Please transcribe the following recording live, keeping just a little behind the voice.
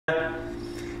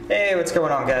Hey, what's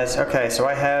going on, guys? Okay, so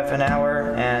I have an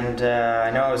hour, and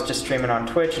I know I was just streaming on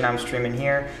Twitch, and I'm streaming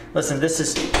here. Listen, this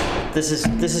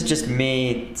is just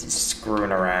me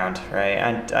screwing around,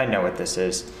 right? I know what this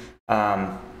is.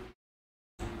 You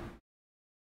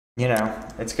know,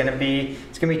 it's gonna be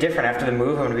different after the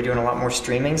move. I'm gonna be doing a lot more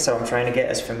streaming, so I'm trying to get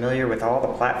as familiar with all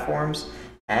the platforms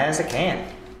as I can.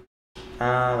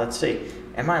 Let's see.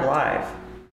 Am I live?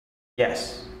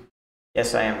 Yes.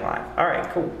 Yes, I am live. All right,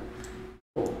 cool.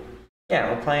 Cool.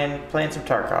 Yeah, we're playing some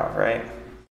Tarkov, right?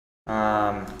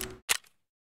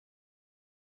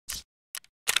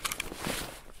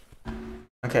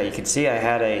 Okay, you can see I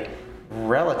had a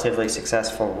relatively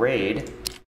successful raid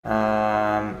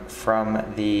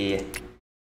from the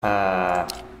had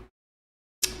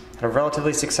a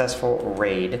relatively successful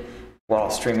raid while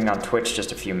streaming on Twitch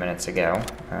just a few minutes ago.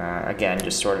 Again,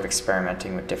 just sort of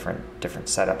experimenting with different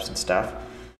setups and stuff.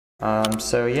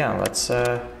 So yeah, let's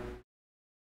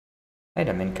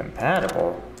item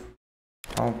incompatible.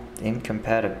 Oh,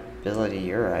 incompatibility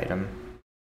your item.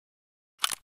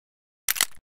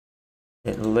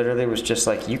 It literally was just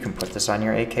like, you can put this on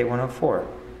your AK-104.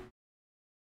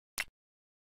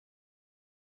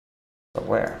 But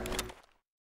where?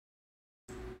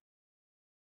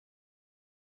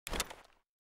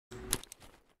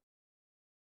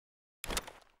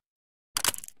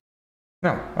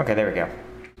 No, okay, there we go.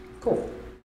 Cool.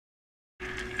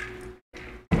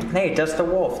 Hey, Dust the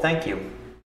Wolf, thank you.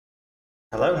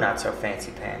 Hello, not so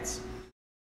fancy pants.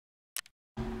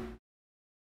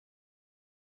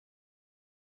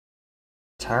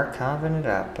 Tarkoving it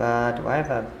up. Do I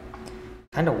have a...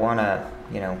 kind of want to,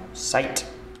 you know, sight.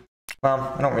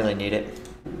 Well, I don't really need it.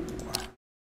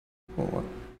 Ooh.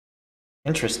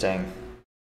 Interesting.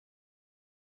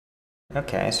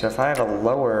 Okay, so if I have a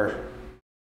lower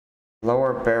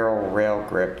barrel rail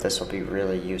grip, this will be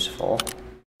really useful.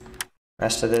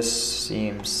 Rest of this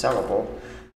seems sellable.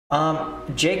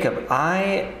 Jacob,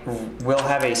 I will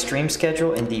have a stream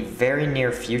schedule in the very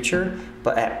near future,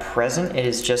 but at present it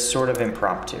is just sort of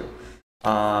impromptu.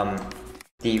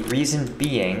 The reason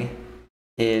being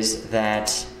is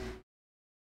that,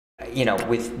 you know,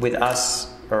 with us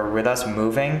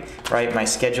moving, right, my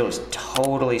schedule is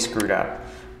totally screwed up.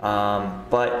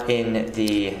 But in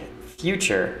the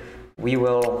future, we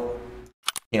will,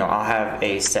 you know, I'll have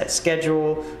a set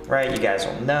schedule, right? You guys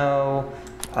will know,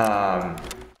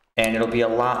 and it'll be a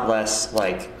lot less,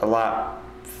 like, a lot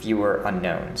fewer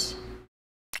unknowns,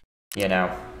 you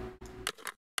know?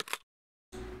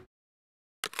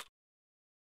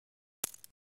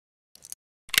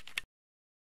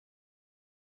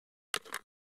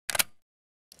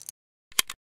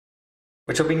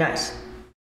 Which will be nice.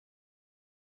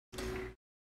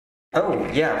 Oh,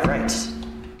 yeah, right.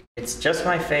 It's just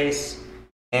my face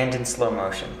and in slow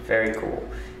motion. Very cool.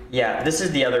 Yeah, this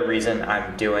is the other reason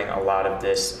I'm doing a lot of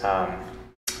this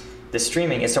this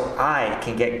streaming, is so I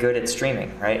can get good at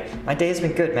streaming, right? My day has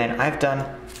been good, man. I've done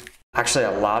actually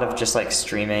a lot of just like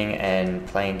streaming and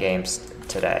playing games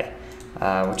today,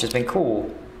 which has been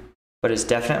cool, but it's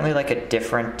definitely like a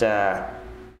different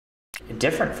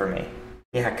for me.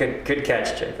 Yeah, good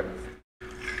catch, Jacob.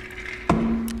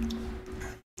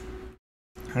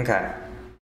 Okay.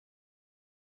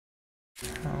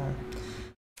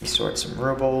 We sort some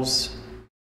rubles.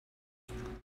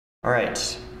 All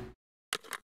right.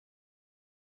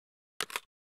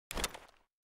 All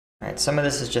right, some of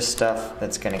this is just stuff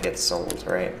that's gonna get sold,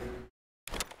 right?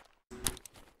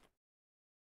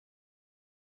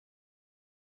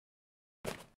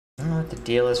 I don't know what the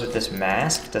deal is with this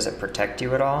mask. Does it protect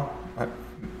you at all?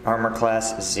 Armor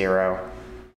class 0.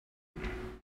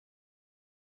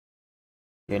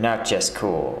 You're not just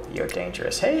cool, you're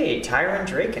dangerous. Hey, Tyron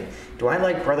Draken. Do I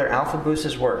like Brother Alpha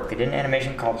Boose's work? He did an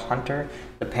animation called Hunter,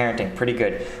 the Parenting. Pretty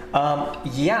good.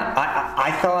 Yeah,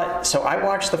 I thought, so I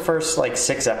watched the first like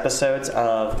 6 episodes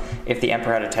of If the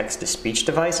Emperor Had a Text-to-Speech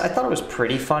Device. I thought it was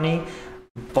pretty funny,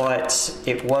 but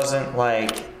it wasn't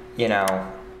like, you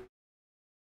know,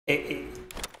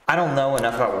 I don't know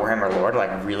enough about Warhammer lore to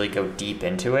like really go deep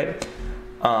into it.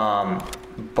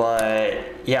 But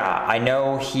yeah, I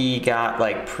know he got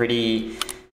like he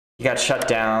got shut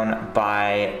down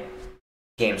by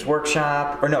Games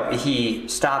Workshop, or no, he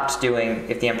stopped doing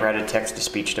If the Emperor Had a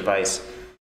Text-to-Speech Device,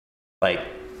 like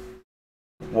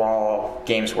while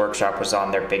Games Workshop was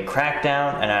on their big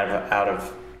crackdown,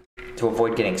 and to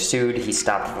avoid getting sued, he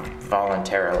stopped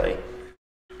voluntarily.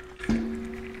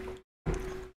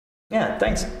 Yeah,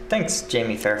 thanks,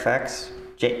 Jamie Fairfax.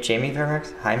 Jamie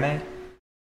Fairfax? Jaime?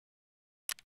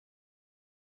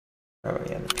 Oh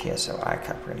yeah, the PSO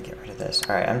iCup, we're gonna get rid of this.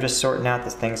 All right, I'm just sorting out the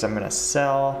things I'm gonna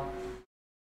sell.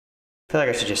 feel like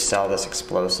I should just sell this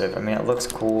explosive. I mean, it looks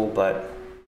cool, but...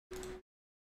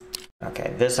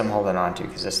 Okay, this I'm holding on to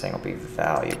because this thing will be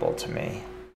valuable to me.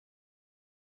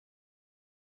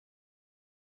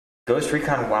 Ghost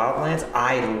Recon Wildlands?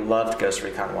 I loved Ghost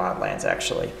Recon Wildlands,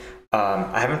 actually.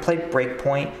 I haven't played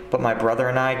Breakpoint, but my brother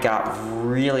and I got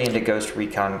really into Ghost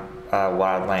Recon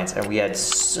Wildlands, and we had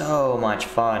so much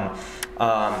fun.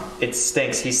 It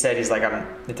stinks. He said, he's like,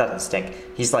 it doesn't stink.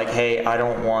 He's like, hey, I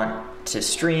don't want to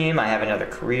stream. I have another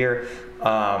career.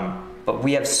 But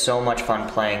we have so much fun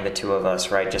playing, the two of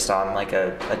us, right? Just on like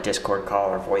a Discord call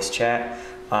or voice chat.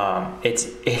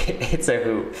 It's a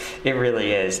hoot. It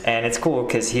really is. And it's cool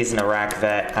because he's an Iraq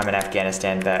vet. I'm an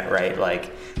Afghanistan vet, right?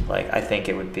 Like I think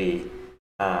it would be,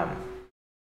 I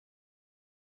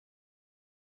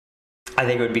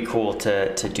think it would be cool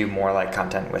to do more like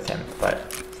content with him.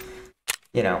 But,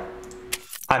 you know,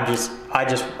 I just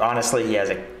honestly, he has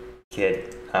a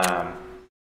kid.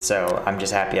 So I'm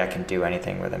just happy I can do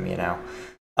anything with him, you know.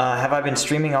 Have I been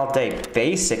streaming all day?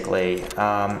 Basically,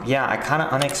 yeah, I kind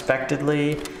of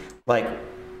unexpectedly, like,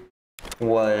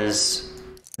 was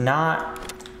not,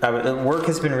 work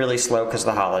has been really slow because of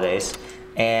the holidays,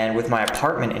 and with my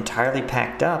apartment entirely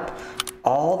packed up,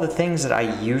 all the things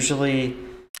that usually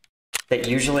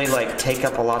like take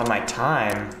up a lot of my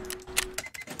time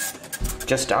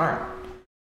just aren't.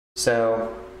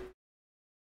 So,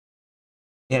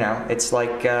 you know, it's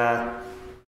like,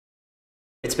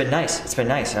 it's been nice. It's been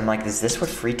nice. And I'm like, is this what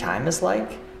free time is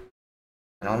like?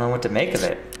 I don't know what to make of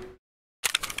it.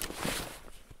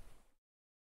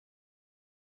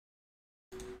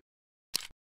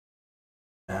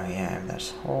 Oh yeah,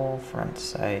 this whole front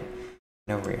sight,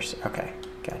 no rear sight. Okay,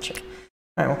 gotcha. All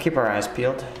right, we'll keep our eyes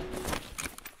peeled.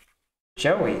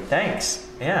 Joey, thanks.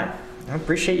 Yeah, I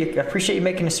appreciate you. I appreciate you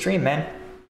making a stream, man.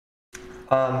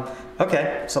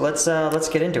 Okay, so let's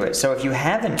get into it. So if you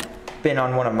haven't been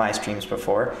on one of my streams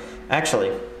before,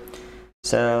 actually,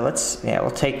 so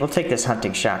we'll take this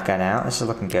hunting shotgun out. This is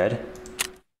looking good,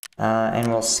 and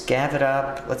we'll scav it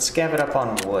up. Let's scav it up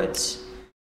on woods.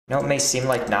 I know it may seem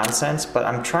like nonsense, but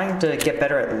I'm trying to get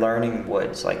better at learning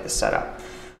woods, like the setup.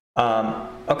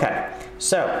 Okay,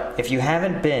 so if you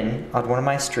haven't been on one of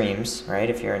my streams, right?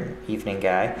 If you're an evening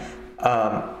guy,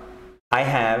 I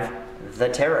have the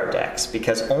tarot decks,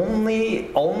 because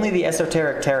only the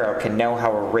esoteric tarot can know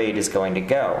how a raid is going to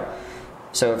go.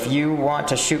 So if you want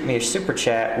to shoot me a super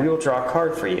chat, we will draw a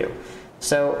card for you.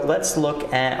 So let's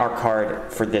look at our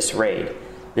card for this raid.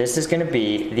 This is going to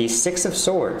be the Six of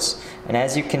Swords, and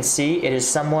as you can see, it is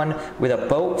someone with a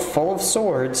boat full of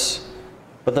swords,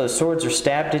 but those swords are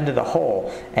stabbed into the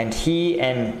hole, and he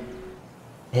and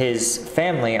his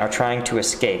family are trying to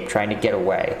escape, trying to get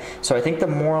away. So I think the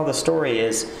moral of the story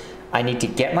is I need to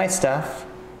get my stuff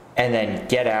and then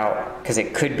get out, because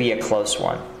it could be a close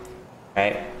one,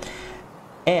 right?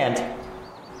 And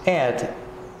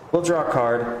we'll draw a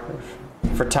card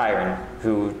for Tyron,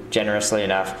 who generously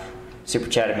enough super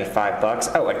chatted me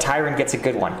 $5. Oh, a Tyron gets a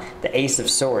good one. The Ace of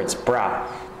Swords, brah.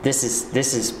 This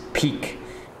is peak.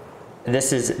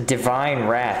 This is divine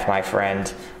wrath, my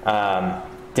friend.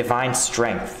 Divine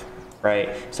strength,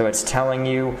 right? So it's telling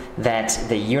you that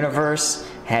the universe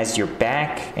has your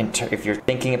back, and if you're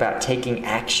thinking about taking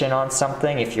action on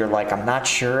something, if you're like, I'm not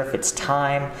sure if it's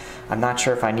time, I'm not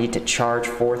sure if I need to charge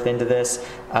forth into this,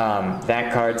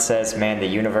 that card says, man, the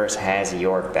universe has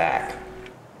your back.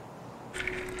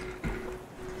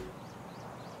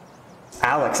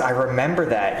 Alex, I remember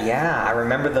that. Yeah, I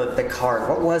remember the card.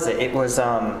 What was it? It was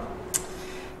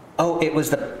oh, it was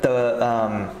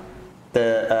the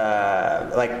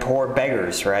like poor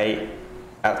beggars, right?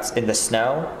 Out in the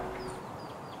snow.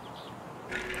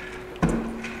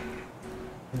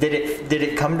 Did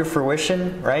it come to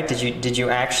fruition, right? Did you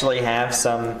actually have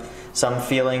some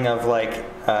feeling of like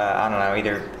I don't know,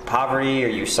 either poverty or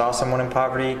you saw someone in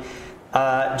poverty?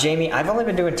 Jamie, I've only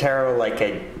been doing tarot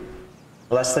like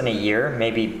less than a year,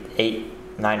 maybe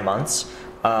 8-9 months.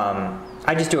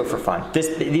 I just do it for fun.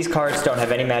 These cards don't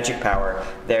have any magic power.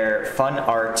 They're fun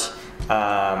art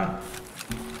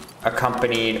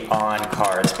accompanied on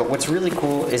cards. But what's really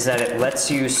cool is that it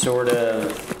lets you sort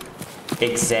of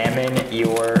examine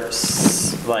your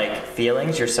like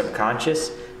feelings, your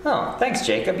subconscious. Oh, thanks,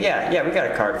 Jacob. Yeah, we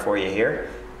got a card for you here.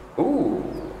 Ooh,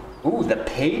 the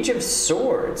Page of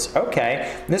Swords.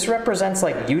 Okay, this represents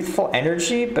like youthful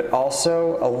energy, but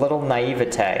also a little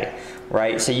naivete,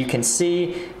 right? So you can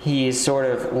see he's sort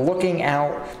of looking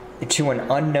out to an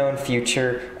unknown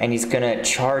future, and he's gonna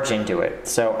charge into it.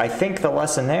 So I think the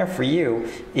lesson there for you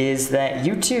is that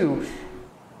you too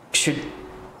should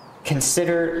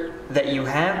consider that you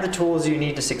have the tools you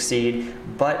need to succeed,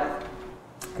 but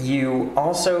you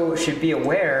also should be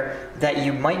aware that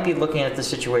you might be looking at the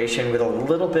situation with a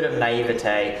little bit of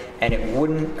naivete, and it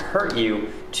wouldn't hurt you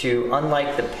to,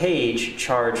 unlike the page,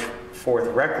 charge forth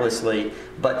recklessly,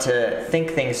 but to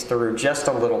think things through just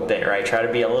a little bit, right? Try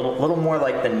to be a little more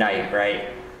like the knight, right?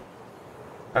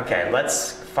 Okay,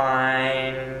 let's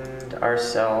find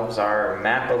ourselves our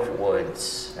map of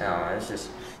woods. Oh,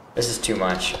 this is too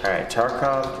much. All right,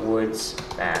 Tarkov woods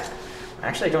map. I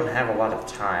actually don't have a lot of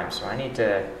time, so I need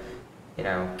to, you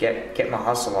know, get my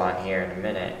hustle on here in a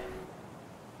minute.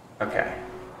 Okay.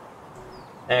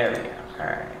 There we go.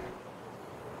 Alright.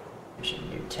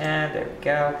 New tab, there we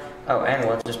go. Oh, and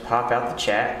we'll just pop out the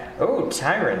chat. Oh,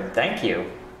 Tyron, thank you.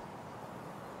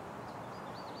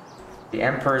 The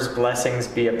Emperor's blessings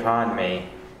be upon me.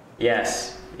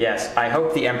 Yes, yes, I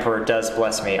hope the Emperor does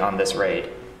bless me on this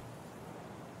raid.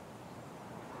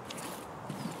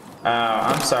 Oh,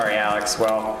 I'm sorry, Alex.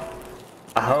 Well,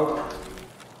 I hope...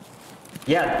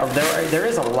 Yeah, there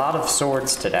is a lot of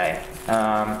swords today.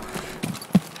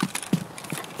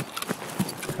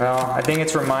 Well, I think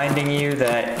it's reminding you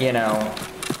that, you know,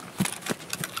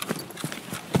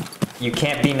 you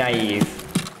can't be naive,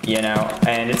 you know,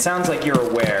 and it sounds like you're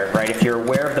aware, right? If you're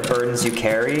aware of the burdens you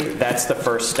carry, that's the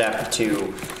first step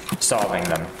to solving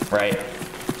them, right?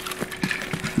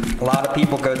 A lot of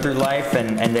people go through life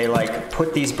and they like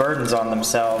put these burdens on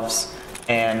themselves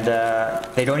and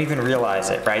they don't even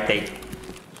realize it, right?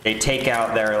 They take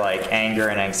out their like anger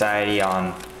and anxiety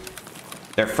on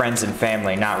their friends and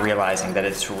family, not realizing that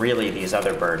it's really these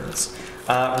other burdens.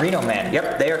 Reno Man,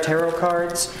 yep, they are tarot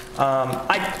cards.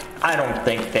 I don't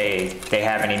think they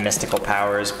have any mystical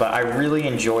powers, but I really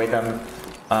enjoy them.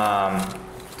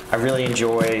 I really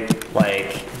enjoy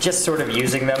like just sort of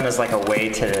using them as like a way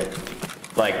to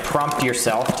like prompt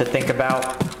yourself to think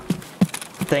about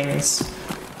things.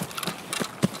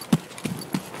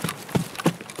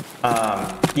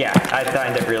 Yeah, I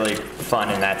find it really fun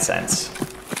in that sense.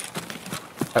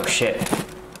 Oh shit.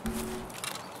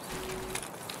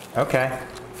 Okay.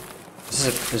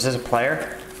 Is this a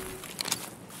player?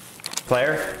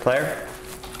 Player?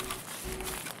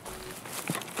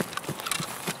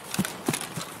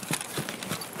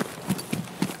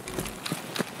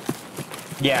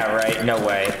 Yeah, right, no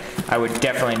way. I would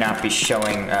definitely not be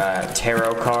showing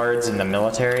tarot cards in the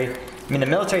military. I mean, the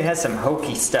military has some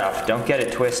hokey stuff, don't get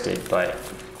it twisted, but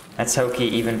that's hokey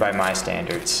even by my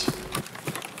standards.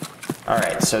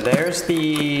 Alright, so there's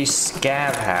the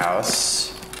Scav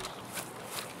house.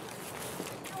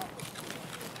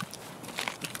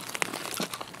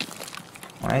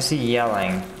 Why is he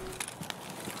yelling?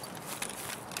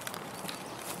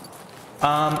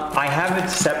 I have a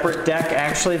separate deck,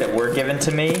 actually, that were given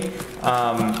to me.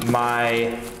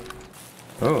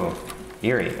 Ooh,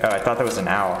 eerie. Oh, I thought that was an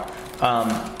owl.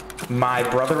 My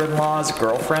brother-in-law's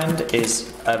girlfriend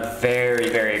is a very,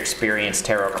 very experienced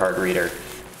tarot card reader.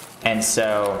 And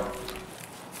so,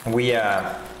 we,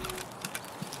 let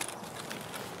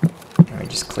me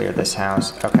just clear this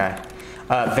house. Okay.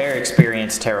 Very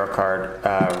experienced tarot card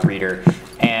reader.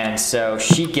 And so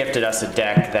she gifted us a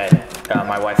deck that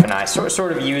my wife and I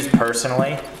sort of use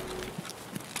personally.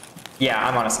 Yeah,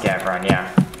 I'm on a Scav run,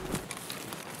 yeah.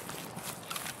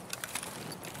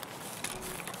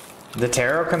 The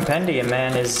Tarot Compendium,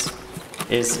 man, is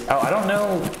oh, I don't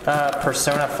know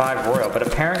Persona 5 Royal, but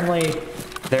apparently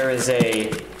there is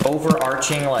a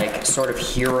overarching, like, sort of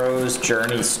hero's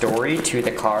journey story to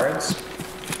the cards.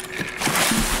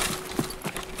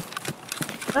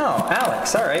 Oh,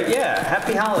 Alex, alright, yeah.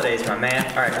 Happy holidays, my man.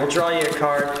 Alright, we'll draw you a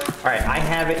card. Alright, I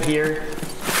have it here.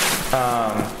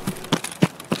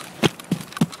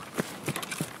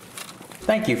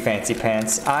 Thank you, Fancy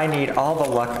Pants. I need all the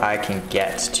luck I can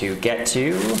get to...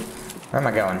 Where am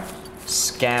I going?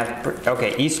 Scav...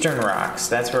 Okay, Eastern Rocks.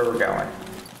 That's where we're going.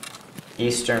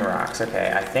 Eastern Rocks.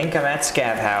 Okay, I think I'm at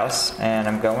Scav House, and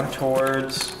I'm going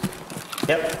towards...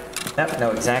 Yep,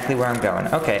 know exactly where I'm going.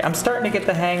 Okay, I'm starting to get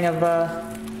the hang of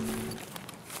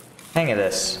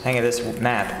this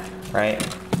map, right?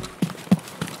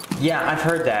 Yeah, I've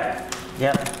heard that.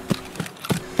 Yep.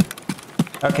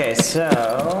 Okay,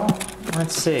 so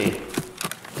let's see.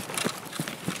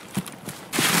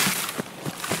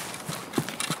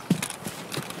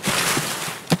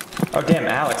 Oh damn,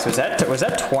 Alex, was that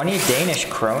 20 Danish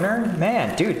kroner?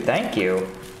 Man, dude, thank you.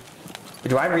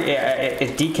 Do I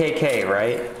it's DKK,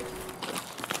 right?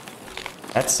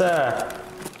 That's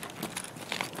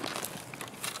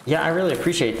yeah, I really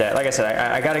appreciate that. Like I said,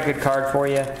 I got a good card for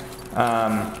you.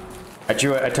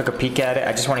 I took a peek at it.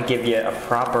 I just want to give you a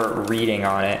proper reading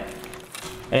on it.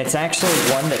 And it's actually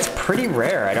one that's pretty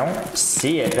rare. I don't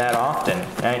see it that often.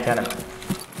 I kind of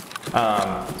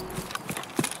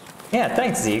Yeah,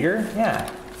 thanks, Zeger. Yeah.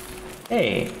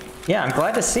 Hey. Yeah, I'm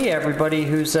glad to see everybody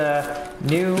who's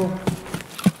new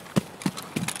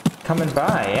coming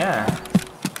by, yeah.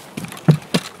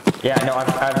 Yeah, no,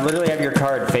 I literally have your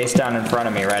card face down in front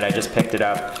of me, right? I just picked it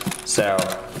up, so.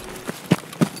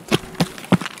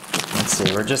 Let's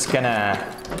see, we're just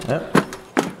gonna. Oh.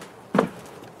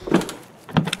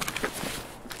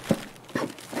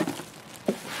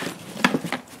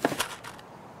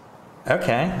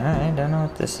 Okay, alright, don't know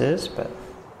what this is, but.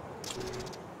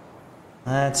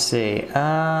 Let's see,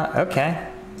 okay.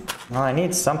 Well, I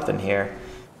need something here.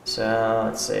 So,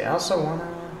 let's see, I also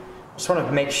just want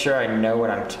to make sure I know what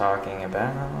I'm talking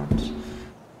about.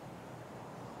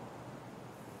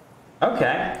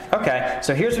 Okay,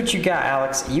 so here's what you got,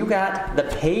 Alex. You got the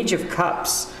Page of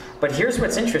Cups. But here's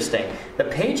what's interesting. The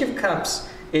Page of Cups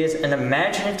is an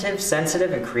imaginative,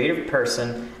 sensitive, and creative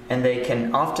person, and they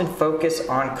can often focus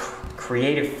on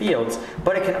creative fields,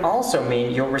 but it can also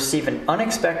mean you'll receive an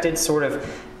unexpected sort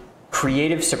of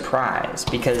creative surprise,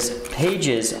 because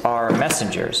pages are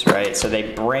messengers, right? So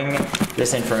they bring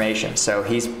this information. So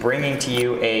he's bringing to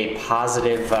you a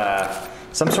positive,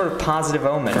 some sort of positive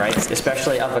omen, right?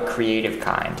 Especially of a creative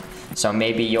kind. So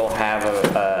maybe you'll have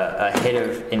a hit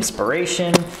of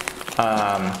inspiration.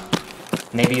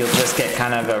 Maybe you'll just get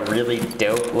kind of a really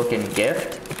dope looking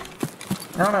gift.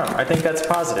 I don't know. I think that's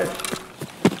positive.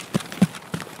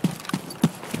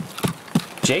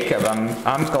 Jacob,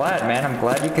 I'm glad, man. I'm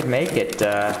glad you could make it.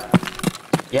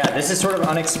 Yeah, this is sort of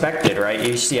unexpected, right?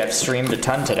 You see, I've streamed a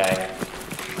ton today.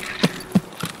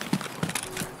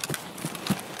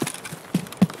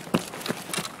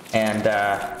 And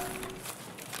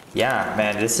yeah,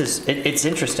 man, this is it's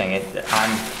interesting.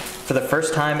 I'm for the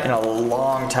first time in a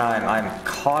long time, I'm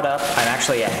caught up. I'm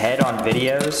actually ahead on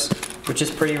videos, which is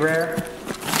pretty rare.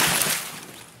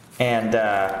 And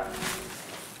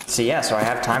so yeah, so I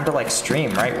have time to like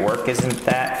stream, right? Work isn't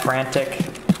that frantic.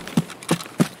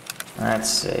 Let's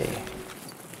see.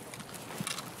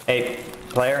 Hey,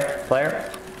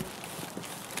 player.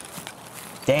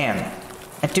 Damn,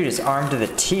 that dude is armed to the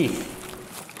teeth.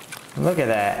 Look at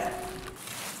that.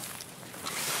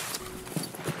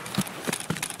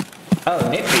 Oh,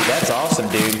 Nippy, that's awesome,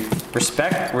 dude.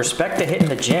 Respect to hitting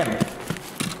the gym.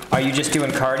 Are you just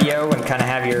doing cardio and kind of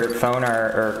have your phone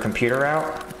or computer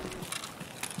out?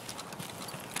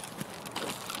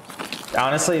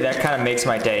 Honestly, that kind of makes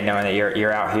my day knowing that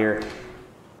you're out here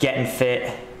getting fit.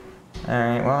 All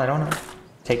right, well, I don't know.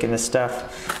 Taking this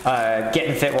stuff.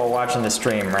 Getting fit while watching the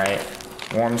stream, right?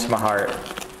 Warms my heart.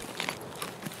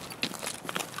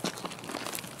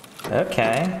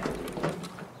 Okay.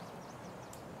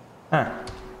 Huh.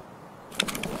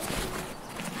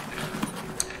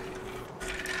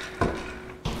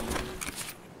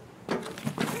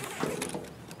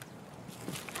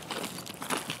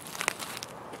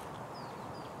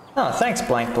 Oh, thanks,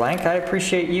 Blank. I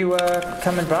appreciate you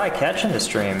coming by, catching the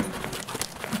stream.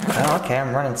 Oh, okay,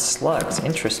 I'm running slugs.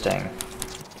 Interesting.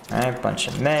 Alright, bunch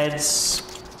of meds,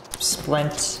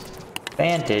 splint,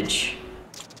 bandage,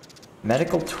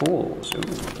 medical tools. Ooh.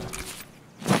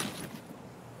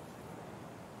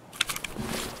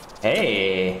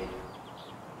 Hey!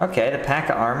 Okay, the pack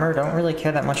of armor, don't really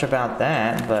care that much about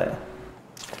that, but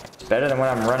it's better than what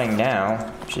I'm running now,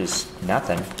 which is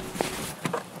nothing.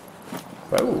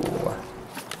 Whoa.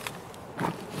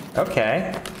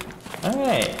 Okay.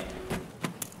 Alright.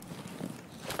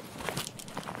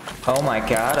 Oh my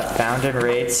god, a found and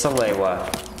raid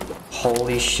Salewa.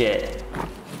 Holy shit.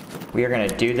 We are gonna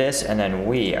do this and then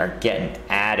we are getting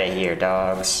out of here,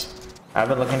 dogs. I've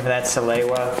been looking for that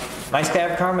Salewa. My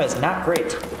scav karma is not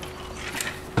great.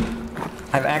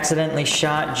 I've accidentally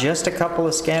shot just a couple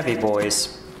of scabby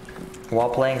boys while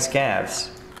playing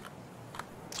scavs.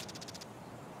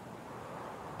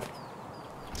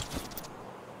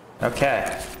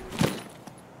 Okay.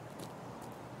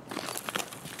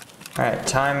 Alright,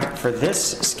 time for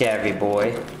this scabby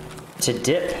boy to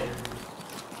dip.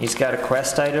 He's got a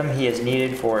quest item he has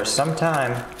needed for some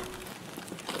time.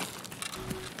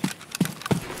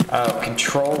 Oh,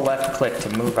 control left click to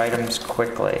move items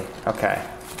quickly. Okay.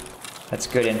 That's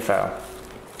good info.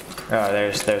 Oh,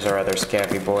 there's our other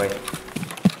scabby boy.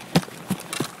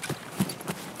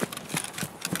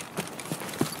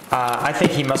 I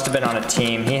think he must have been on a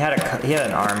team. He had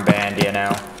an armband, you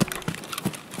know.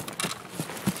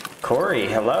 Corey,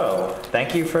 hello.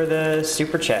 Thank you for the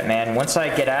super chat, man. Once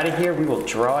I get out of here, we will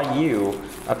draw you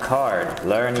a card.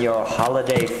 Learn your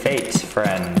holiday fate,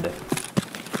 friend.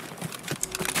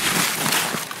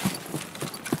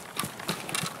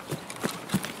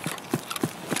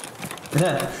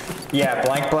 Yeah,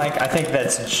 blank blank. I think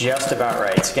that's just about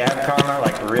right. Scav karma,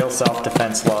 like real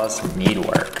self-defense laws, need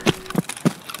work.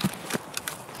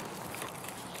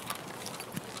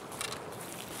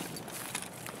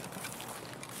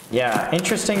 Yeah,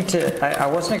 interesting to... I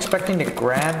wasn't expecting to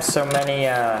grab so many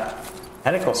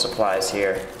medical supplies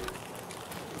here.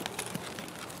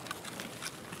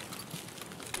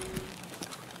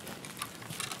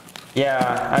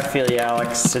 Yeah, I feel you,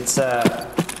 Alex. It's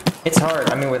hard.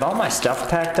 I mean, with all my stuff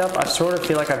packed up, I sort of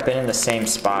feel like I've been in the same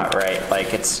spot, right?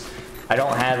 Like, I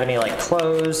don't have any, like,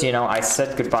 clothes, you know, I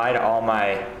said goodbye to all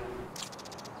my...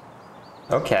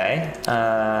 Okay,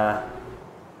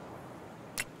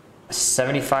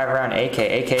 75 round AK,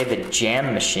 aka the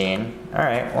jam machine.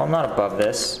 Alright, well, I'm not above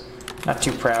this. Not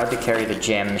too proud to carry the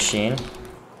jam machine.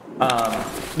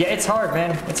 Yeah, it's hard,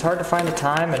 man. It's hard to find the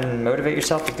time and motivate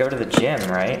yourself to go to the gym,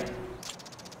 right?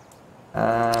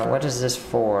 What is this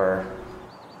for?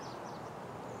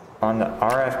 On the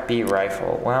RFB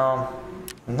rifle. Well,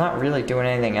 I'm not really doing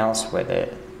anything else with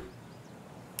it.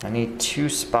 I need 2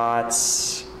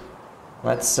 spots.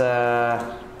 Let's, okay,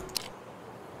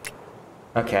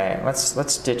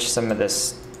 let's ditch some of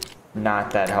this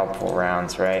not that helpful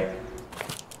rounds, right?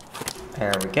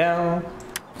 There we go.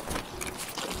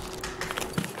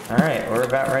 Alright, we're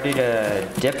about ready to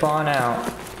dip on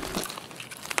out.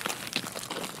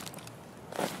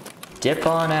 Dip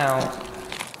on out.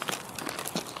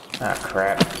 Ah,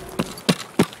 crap.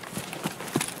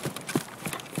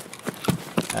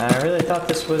 I really thought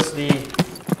this was the...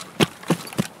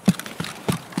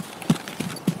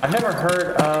 I've never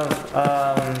heard of,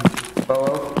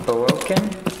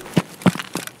 Bowoken?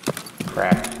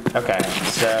 Crap. Okay,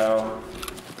 so...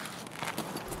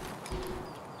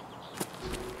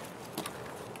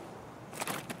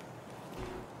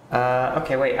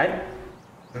 okay, wait,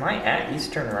 am I at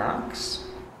Eastern Rocks?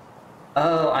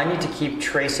 Oh, I need to keep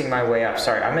tracing my way up.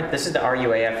 Sorry, this is the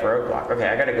RUAF roadblock. Okay,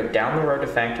 I gotta go down the road to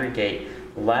Factory Gate,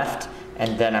 left,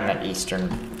 and then I'm at Eastern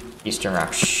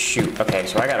Rocks. Shoot, okay,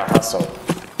 so I gotta hustle.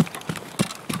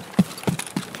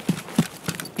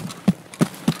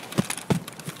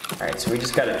 Alright, so we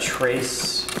just gotta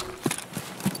trace...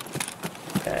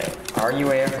 Okay,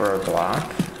 RUAF roadblock.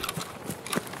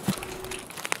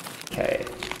 Okay.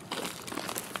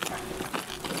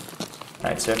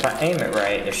 Alright, so if I aim it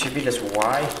right, there should be this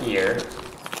Y here.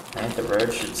 Right, the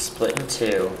road should split in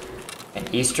 2.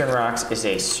 And Eastern Rocks is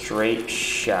a straight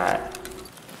shot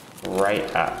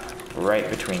right up. Right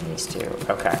between these two.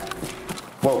 Okay.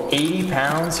 Whoa, 80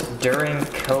 pounds during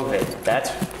COVID.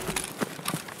 That's...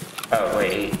 Oh,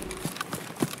 wait.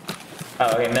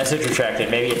 Oh, okay, message retracted.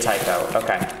 Maybe a typo.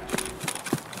 Okay.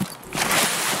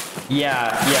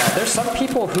 Yeah, there's some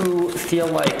people who feel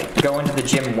like going to the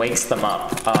gym wakes them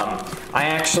up. I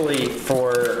actually,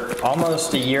 for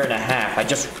almost a year and a half,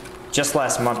 just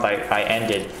last month I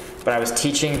ended, but I was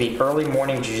teaching the early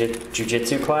morning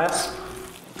jiu-jitsu class.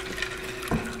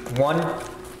 One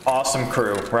awesome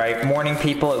crew, right? Morning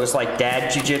people, it was like dad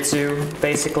jiu-jitsu,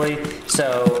 basically.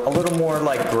 So a little more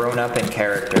like grown up in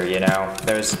character, you know?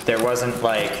 There was a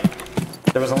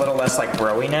little less like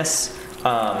broiness.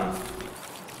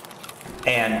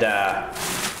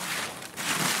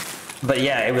 But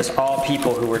yeah, it was all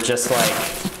people who were just like,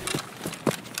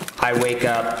 I wake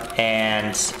up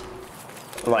and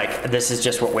like, this is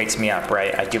just what wakes me up,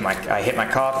 right? I hit my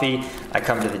coffee, I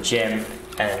come to the gym,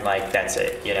 and like, that's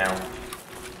it, you know?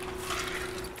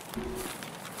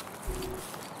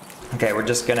 Okay, we're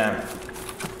just gonna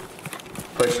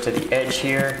push to the edge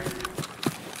here.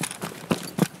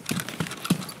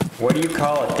 What do you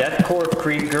call a deathcore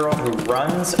Creed girl who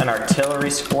runs an artillery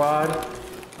squad?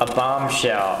 A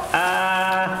bombshell.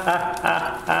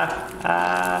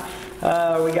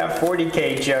 Oh, we got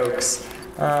 40K jokes.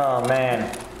 Oh, man.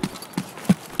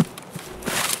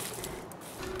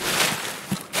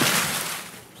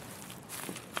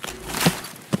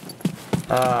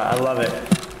 I love it.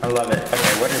 I love it.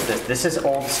 Okay, what is this? This is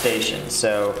Old Station,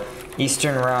 so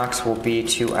Eastern Rocks will be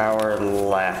to our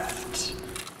left.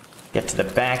 Get to the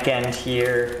back end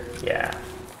here. Yeah.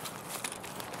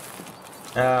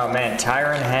 Oh man,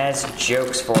 Tyron has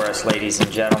jokes for us, ladies and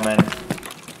gentlemen.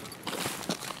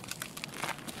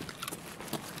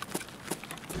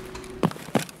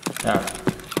 Oh.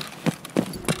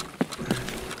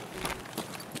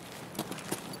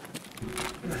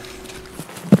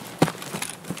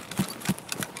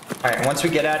 Alright, once we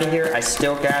get out of here, I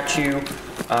still got you,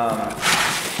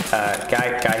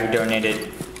 guy who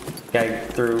donated, guy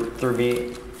threw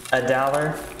me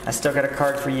 $1. I still got a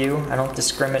card for you. I don't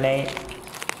discriminate.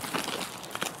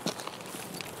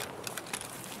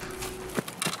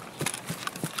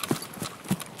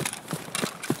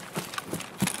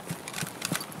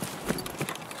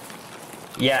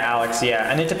 Yeah, Alex,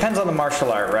 yeah. And it depends on the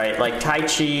martial art, right? Like Tai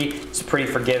Chi is pretty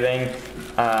forgiving.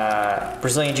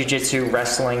 Brazilian Jiu-Jitsu,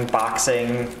 wrestling,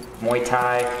 boxing, Muay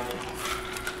Thai.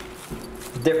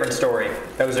 Different story.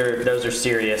 Those are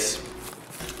serious,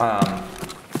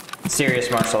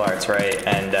 serious martial arts, right?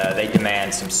 And they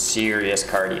demand some serious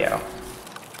cardio.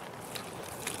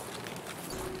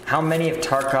 How many of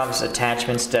Tarkov's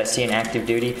attachments did I see in active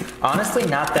duty? Honestly,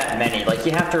 not that many. Like,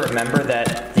 you have to remember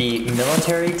that the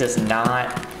military does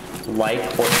not like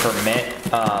or permit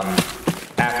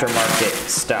aftermarket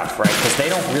stuff, right? Because they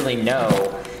don't really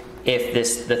know if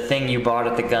the thing you bought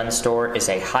at the gun store is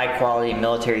a high-quality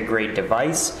military-grade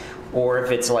device or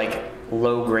if it's like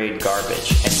low-grade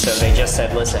garbage. And so they just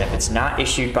said, listen, if it's not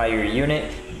issued by your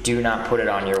unit, do not put it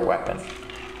on your weapon.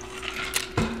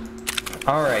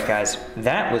 Alright guys,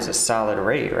 that was a solid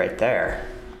raid right there.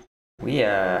 We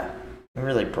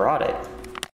really brought it.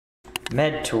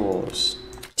 Med tools,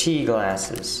 tea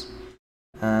glasses.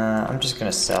 I'm just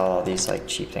gonna sell all these like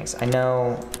cheap things. I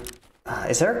know,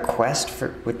 is there a quest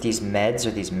with these meds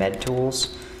or these med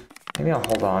tools? Maybe I'll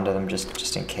hold on to them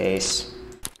just in case.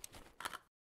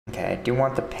 Okay, I do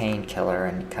want the painkiller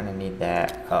and kind of need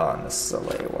that. Oh, and the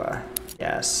Salewa,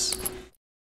 yes.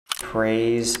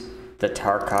 Praise the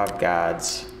Tarkov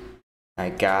gods. I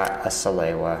got a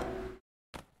Salewa.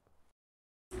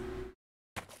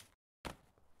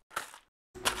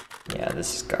 Yeah,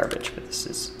 this is garbage, but this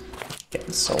is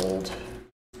getting sold.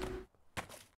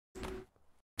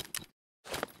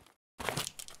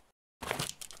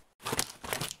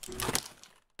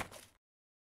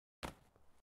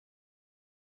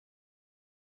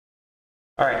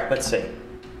 All right, let's see.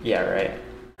 Yeah, right.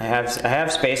 I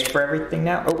have space for everything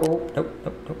now. Oh, nope.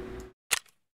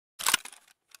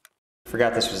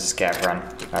 Forgot this was a scav run.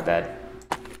 My bad.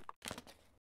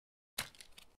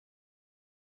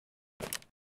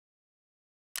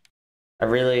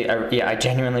 I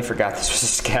genuinely forgot this was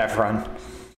a scav run.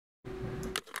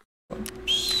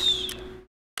 Oops.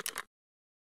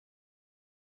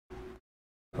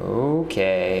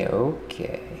 Okay.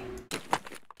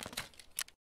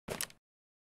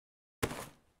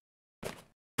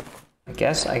 I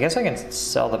guess I can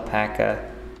sell the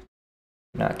P.A.K.A.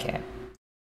 No, I can't.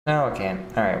 No, I can't.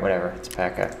 Alright, whatever. It's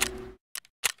P.A.K.A.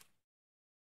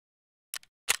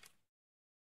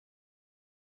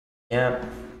 Yep.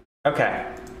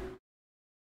 Okay.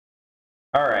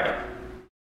 Alright.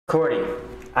 Cordy,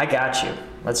 I got you.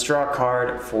 Let's draw a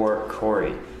card for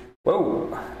Corey.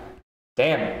 Whoa.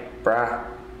 Damn, bruh.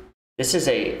 This is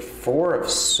a 4 of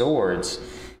swords.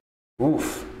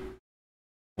 Oof.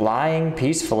 Lying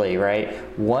peacefully, right?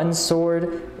 1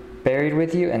 sword buried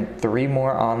with you and 3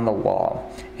 more on the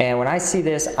wall. And when I see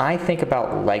this, I think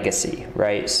about legacy,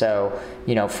 right? So,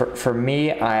 you know, for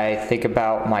me, I think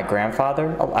about my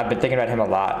grandfather. I've been thinking about him a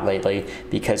lot lately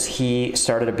because he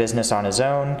started a business on his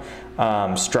own,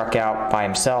 struck out by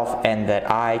himself, and that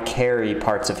I carry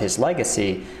parts of his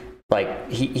legacy.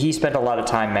 Like, he spent a lot of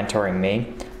time mentoring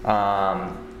me,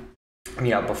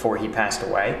 you know, before he passed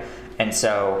away. And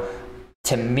so,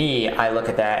 to me, I look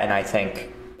at that and I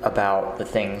think about the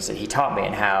things that he taught me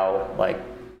and how, like,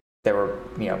 there were,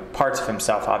 you know, parts of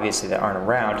himself obviously that aren't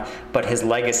around, but his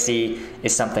legacy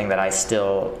is something that I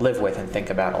still live with and think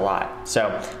about a lot.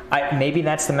 So maybe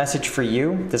that's the message for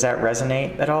you. Does that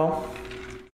resonate at all?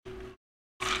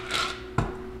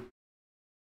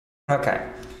 Okay.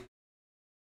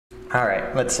 All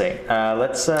right, let's see.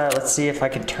 Let's see if I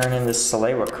can turn in this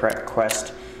Salewa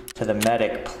quest to the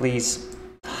medic, please.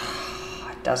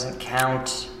 It doesn't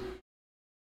count.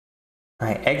 All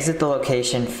right, exit the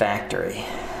location factory.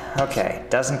 Okay,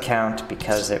 doesn't count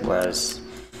because it was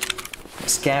a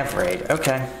scav raid.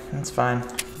 Okay, that's fine.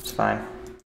 It's fine.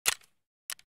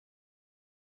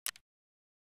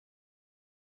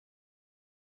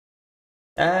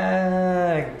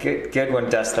 Good one,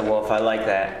 Dust the Wolf. I like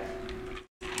that.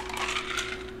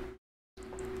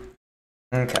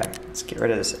 Okay, let's get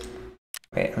rid of this.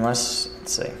 Wait, let's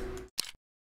see.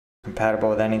 Compatible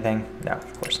with anything? No,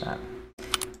 of course not.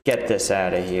 Get this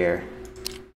out of here.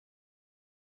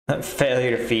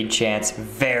 Failure to feed chance,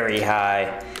 very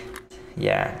high.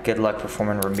 Yeah, good luck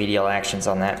performing remedial actions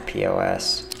on that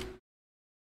POS.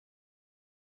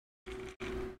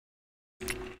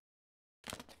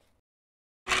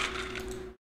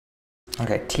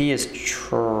 Okay, T is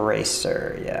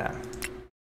tracer, yeah.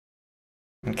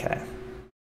 Okay.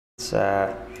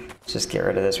 Let's just get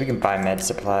rid of this. We can buy med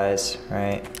supplies,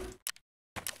 right?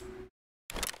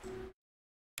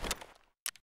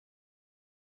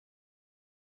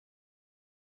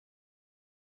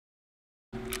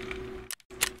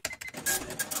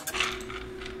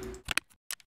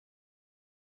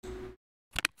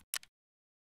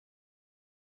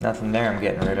 Nothing there I'm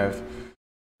getting rid of.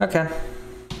 Okay.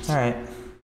 Alright.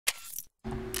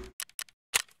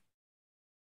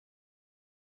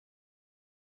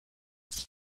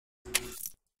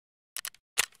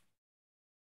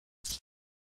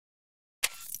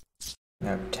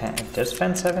 No, does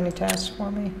Fence have any tasks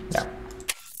for me? No.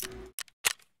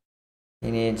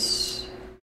 He needs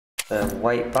the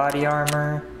white body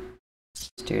armor.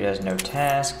 This dude has no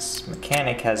tasks.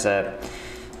 Mechanic has a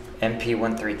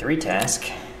MP133 task.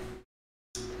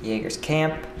 Jaeger's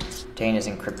camp. Dana's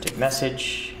encrypted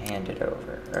message. Hand it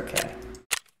over. Okay.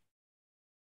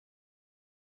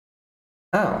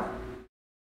 Oh.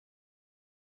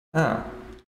 Oh.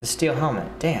 The steel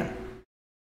helmet. Damn.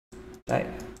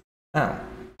 Oh.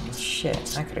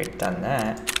 Shit. I could have done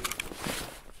that.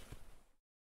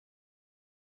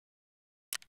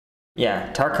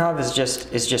 Yeah, Tarkov is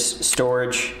just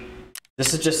storage.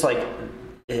 This is just like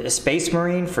a space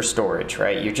marine for storage,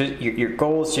 right? Your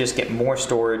goal is to just get more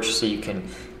storage so you can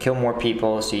kill more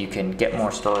people, so you can get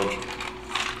more storage.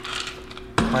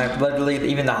 Like literally,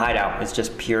 even the hideout is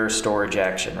just pure storage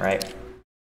action, right?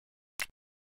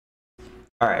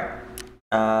 All right,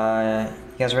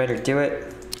 you guys ready to do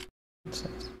it?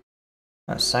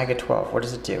 Oh, Saiga 12. What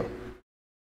does it do?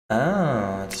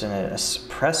 Oh, it's a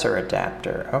suppressor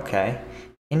adapter. Okay.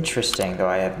 Interesting, though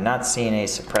I have not seen a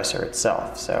suppressor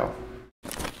itself, so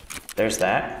there's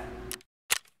that.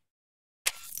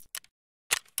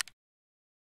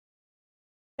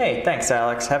 Hey, thanks,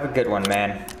 Alex. Have a good one,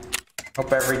 man.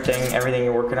 Hope everything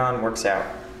you're working on works out.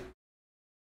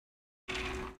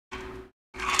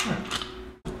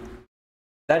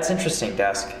 That's interesting,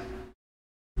 Dusk.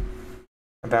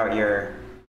 About your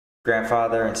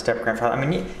grandfather and step-grandfather. I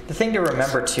mean, the thing to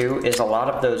remember too is a lot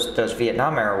of those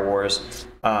Vietnam era wars,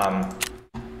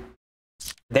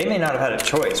 they may not have had a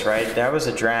choice, right? That was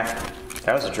a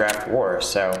draft war,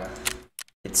 so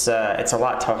it's a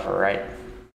lot tougher, right?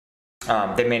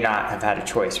 They may not have had a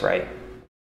choice, right?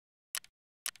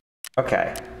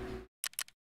 Okay.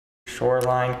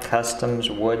 Shoreline, customs,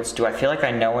 woods. Do I feel like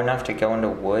I know enough to go into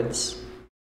woods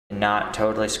and not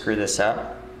totally screw this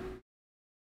up?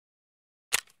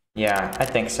 Yeah, I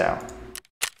think so.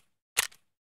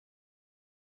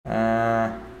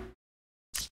 Nah,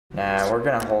 we're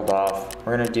gonna hold off.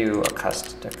 We're gonna do a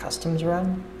customs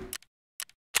run.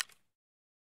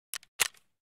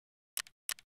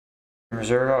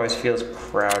 Reserve always feels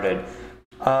crowded.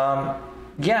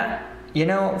 Yeah, you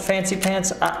know, Fancy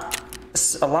Pants,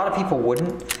 a lot of people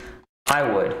wouldn't. I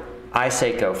would. I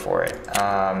say go for it.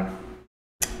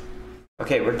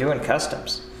 Okay, we're doing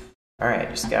customs. All right,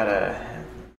 just gotta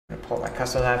pull my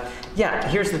customs out. Yeah,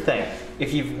 here's the thing.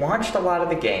 If you've watched a lot of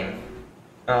the game,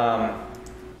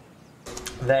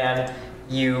 then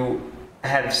you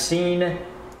have seen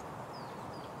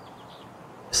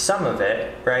some of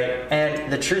it, right?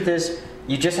 And the truth is,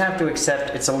 you just have to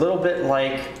accept it's a little bit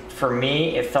like, for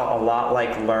me, it felt a lot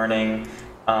like learning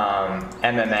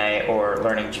MMA or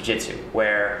learning jiu-jitsu,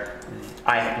 where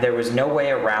there was no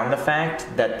way around the fact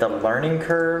that the learning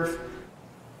curve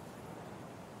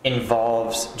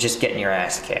involves just getting your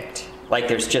ass kicked. Like,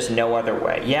 there's just no other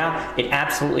way. Yeah, it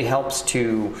absolutely helps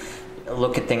to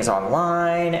look at things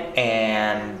online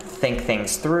and think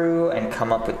things through and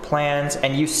come up with plans.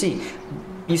 And you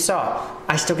saw,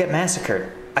 I still get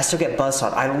massacred. I still get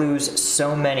buzzsawed. I lose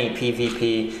so many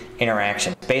PvP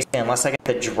interactions. Basically, unless I get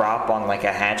the drop on like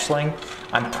a hatchling,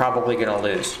 I'm probably gonna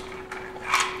lose.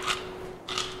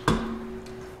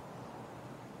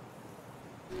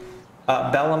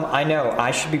 Bellum, I know I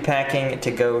should be packing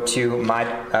to go to my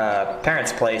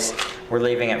parents' place. We're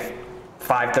leaving at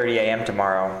 5:30 a.m.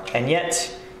 tomorrow, and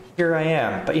yet here I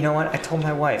am. But you know what? I told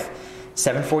my wife,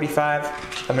 7:45,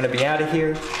 I'm gonna be out of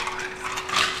here.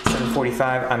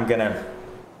 7:45, I'm gonna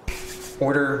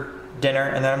order dinner,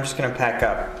 and then I'm just gonna pack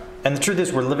up. And the truth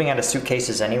is, we're living out of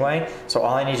suitcases anyway, so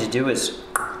all I need to do is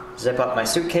zip up my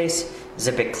suitcase,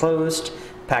 zip it closed,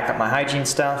 pack up my hygiene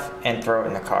stuff, and throw it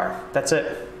in the car. That's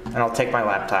it. And I'll take my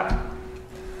laptop.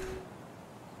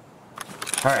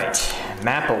 All right,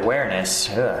 map awareness.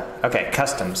 Ugh. Okay,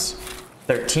 customs.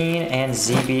 13 and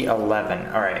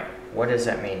ZB11. All right, what does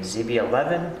that mean?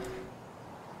 ZB11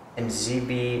 and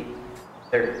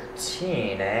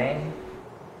ZB13, eh?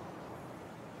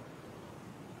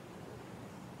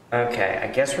 Okay, I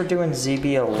guess we're doing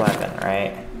ZB11,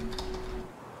 right?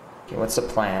 Okay, what's the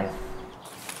plan?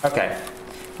 Okay,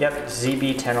 yep,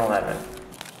 ZB1011.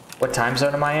 What time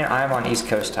zone am I in? I'm on East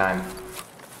Coast time.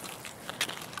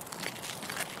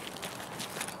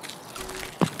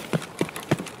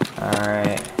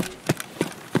 Alright.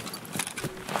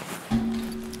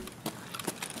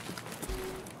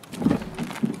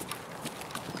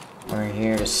 We're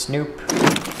here to snoop,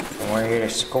 and we're here to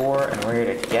score, and we're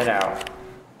here to get out.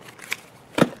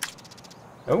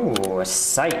 Oh, a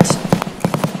sight.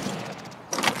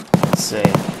 Let's see.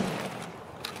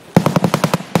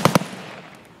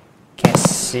 Can't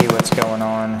see what's going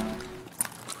on.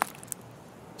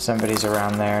 Somebody's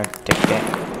around there.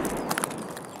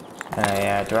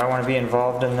 Yeah, do I want to be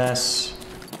involved in this?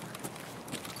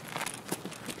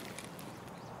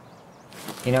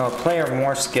 You know, a player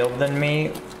more skilled than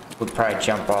me would probably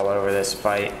jump all over this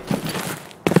fight.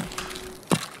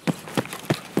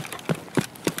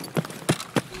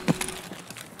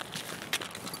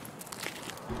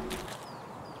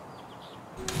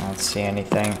 I don't see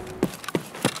anything.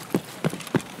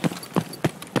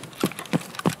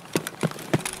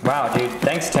 Wow, dude,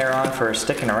 thanks Taron for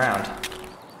sticking around.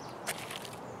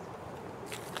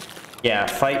 Yeah,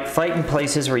 fight in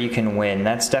places where you can win.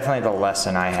 That's definitely the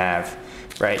lesson I have.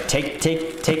 Right,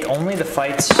 take only the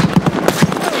fights.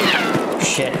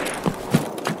 Shit.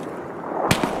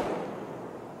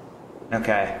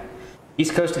 Okay.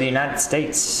 East Coast of the United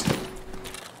States.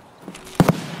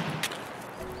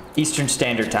 Eastern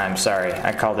Standard Time, sorry.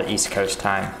 I called it East Coast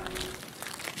time.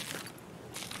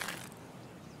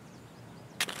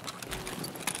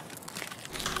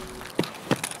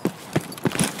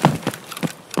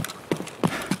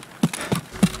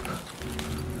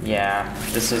 Yeah,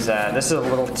 this is a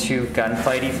little too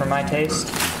gunfighty for my taste.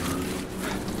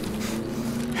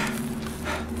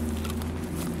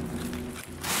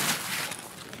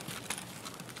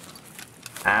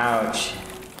 Ouch.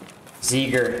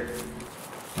 Zeger.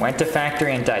 Went to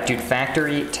factory and died. Dude,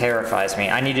 factory terrifies me.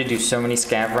 I need to do so many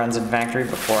scav runs in factory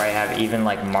before I have even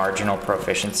like marginal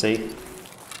proficiency.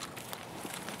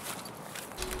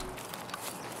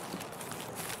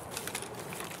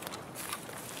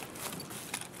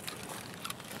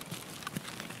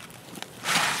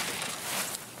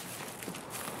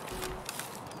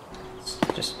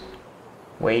 Just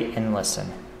wait and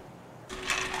listen.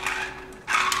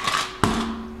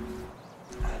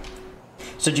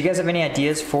 So do you guys have any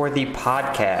ideas for the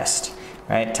podcast?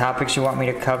 Right, topics you want me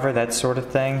to cover, that sort of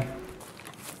thing?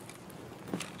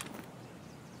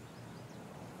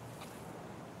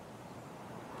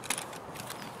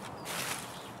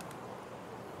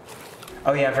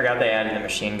 Oh yeah, I forgot they added a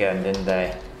machine gun, didn't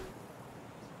they?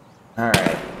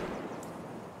 Alright.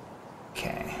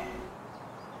 Okay.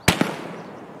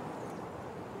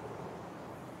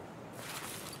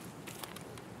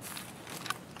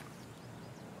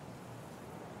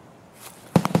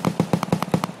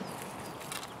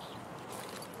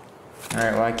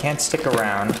 Alright, well I can't stick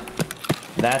around.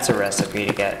 That's a recipe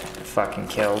to get fucking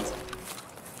killed.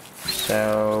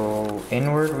 So,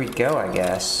 inward we go, I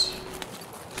guess.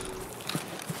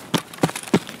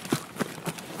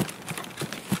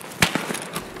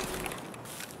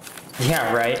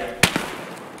 Yeah, right.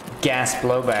 Gas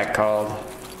blowback called.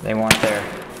 They want their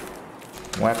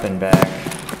weapon back.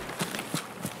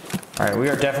 Alright, we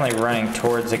are definitely running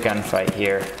towards a gunfight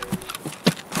here.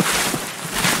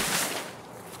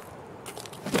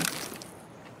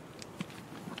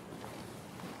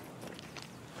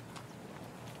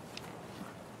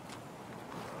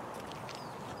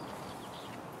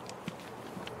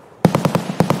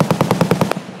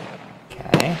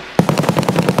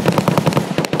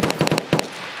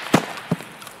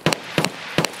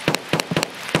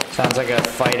 Sounds like a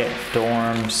fight at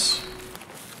dorms.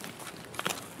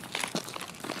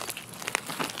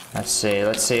 Let's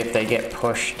see if they get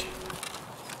pushed.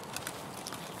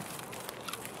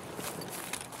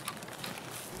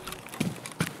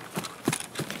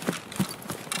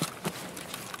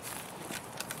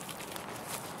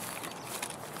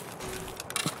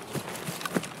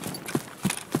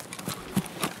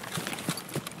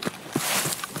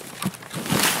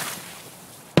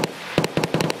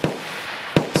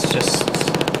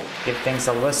 Give things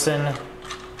a listen.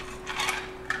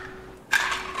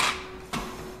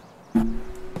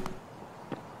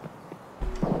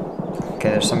 Okay,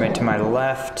 there's somebody to my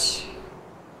left.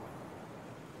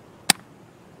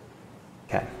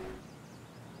 Okay.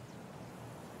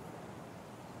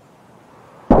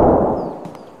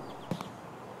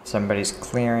 Somebody's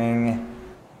clearing.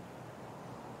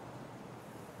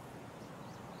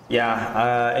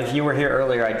 Yeah, if you were here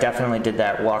earlier, I definitely did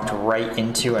that. Walked right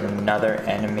into another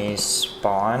enemy's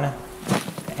spawn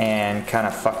and kind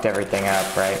of fucked everything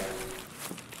up, right?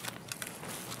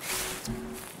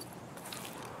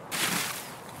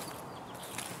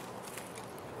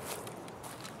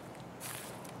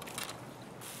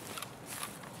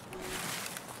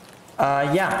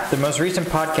 Yeah, the most recent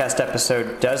podcast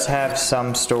episode does have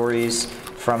some stories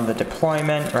from the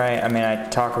deployment, right? I mean, I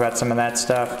talk about some of that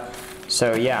stuff.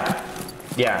 So yeah,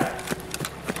 Yeah.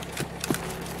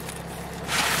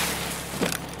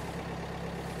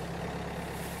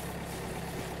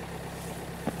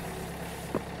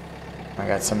 I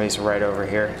got somebody's right over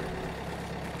here.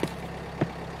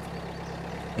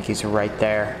 I think he's right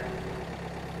there.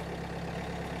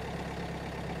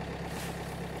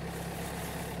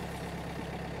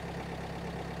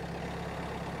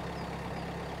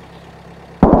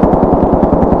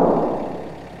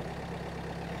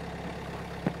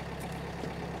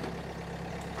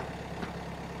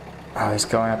 Oh, he's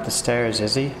going up the stairs,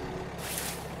 is he?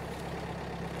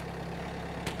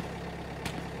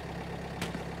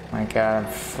 My God,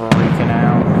 I'm freaking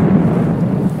out.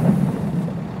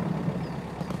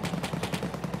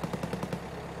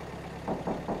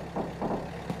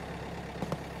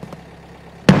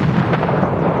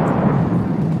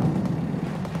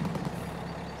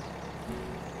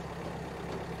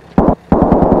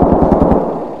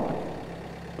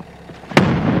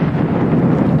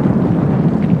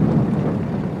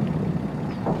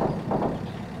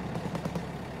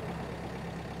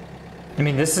 I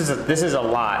mean, this is a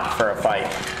lot for a fight,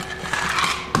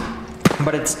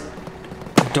 but it's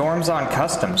dorms on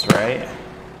customs, right?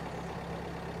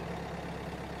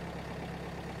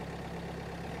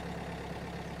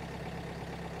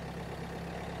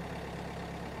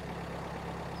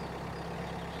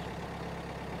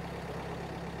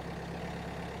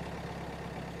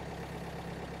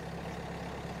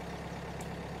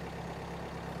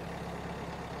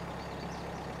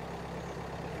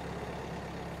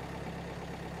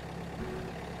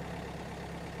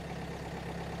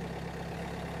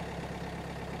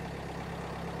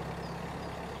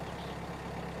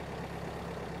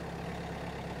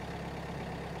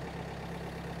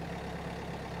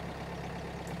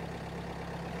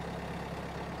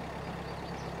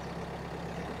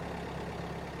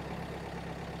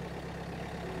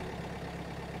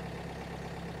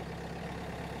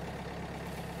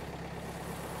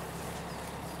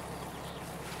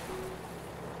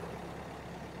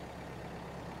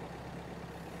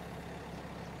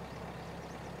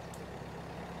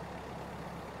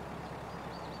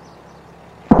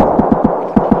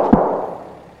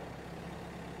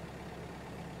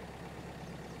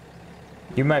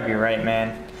 You might be right,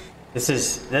 man. This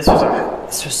is a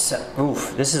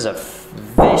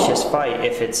vicious fight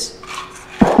if it's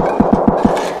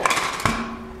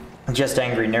just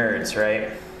angry nerds,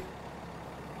 right?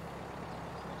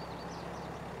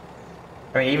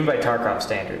 I mean, even by Tarkov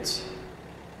standards.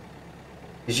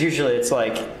 Because usually it's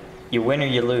like, you win or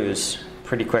you lose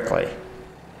pretty quickly.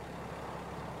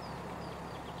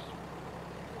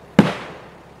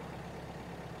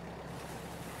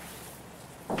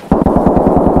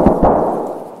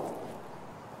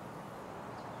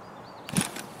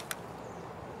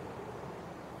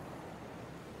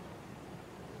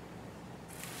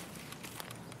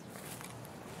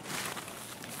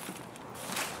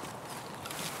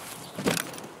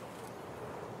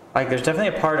 Like, there's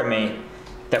definitely a part of me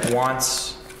that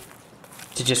wants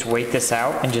to just wait this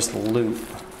out and just loot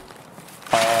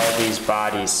all these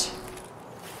bodies.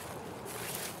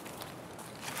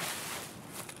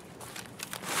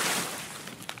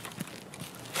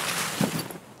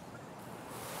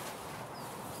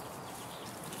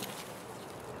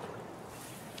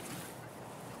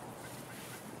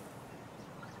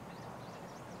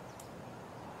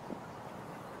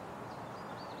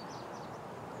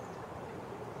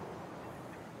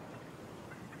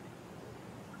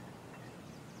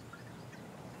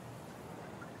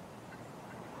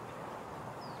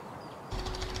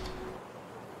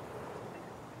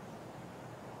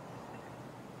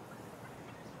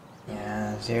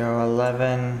 Yeah,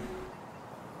 011.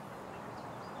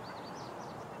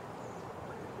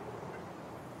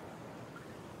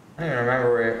 I don't even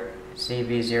remember where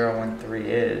CB013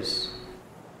 is.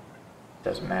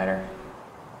 Doesn't matter.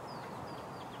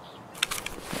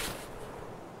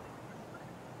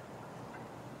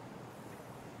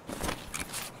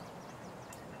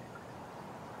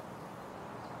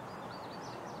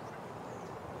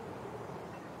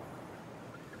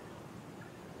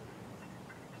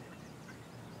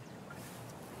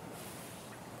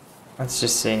 Let's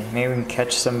just see. Maybe we can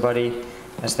catch somebody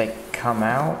as they come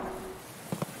out.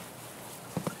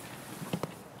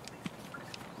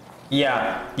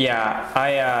 Yeah.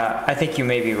 I think you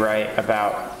may be right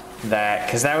about that,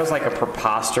 because that was like a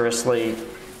preposterously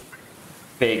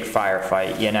big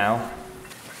firefight, you know?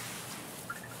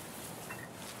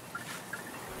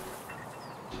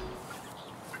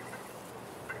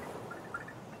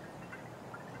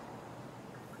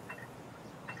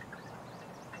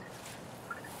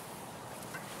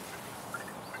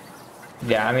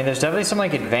 Yeah, I mean, there's definitely some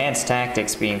like advanced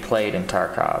tactics being played in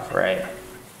Tarkov, right?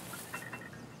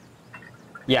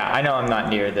 Yeah, I know I'm not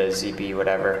near the ZB,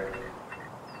 whatever.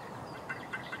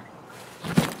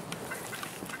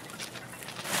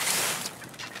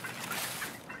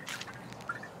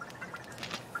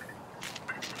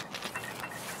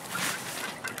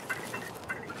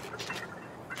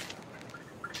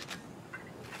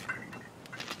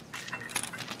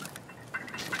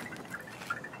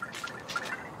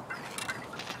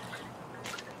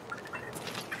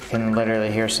 Can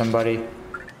literally hear somebody.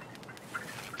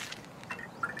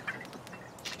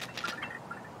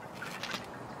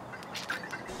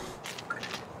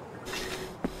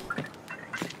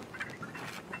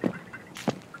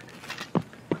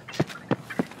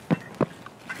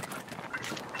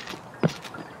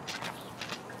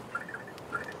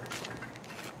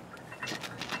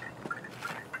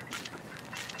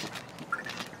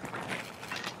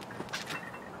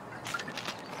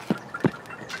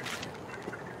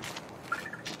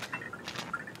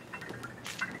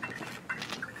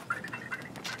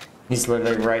 He's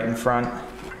literally right in front.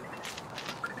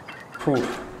 Whew.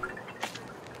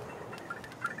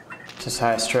 Just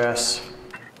high stress.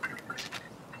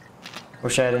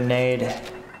 Wish I had a nade.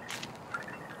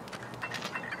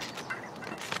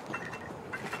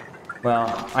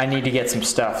 Well, I need to get some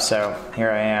stuff, so here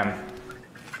I am.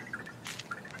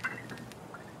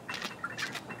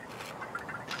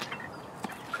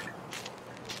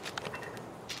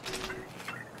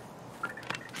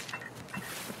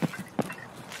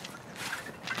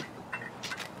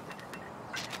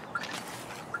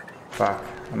 Fuck,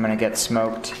 I'm gonna get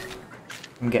smoked.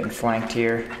 I'm getting flanked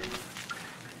here.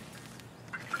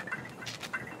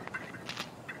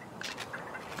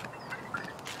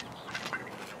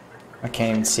 I can't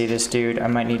even see this dude. I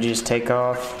might need to just take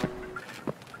off.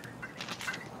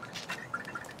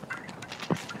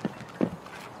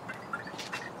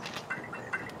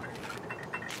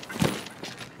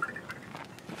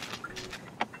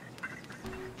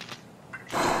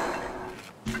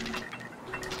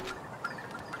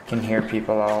 Can hear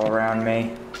people all around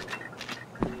me.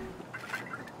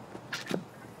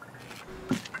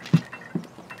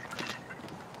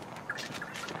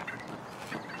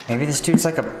 Maybe this dude's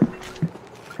like a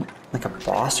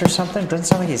boss or something? Doesn't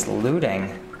sound like he's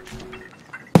looting.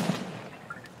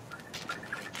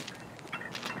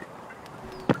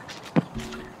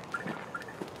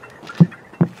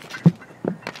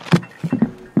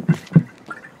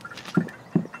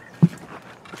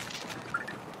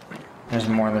 There's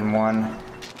more than one.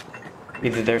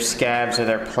 Either they're scavs or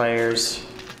they're players.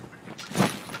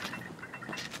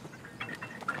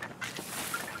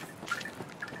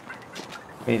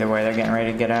 Either way, they're getting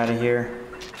ready to get out of here.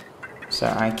 So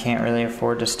I can't really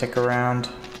afford to stick around.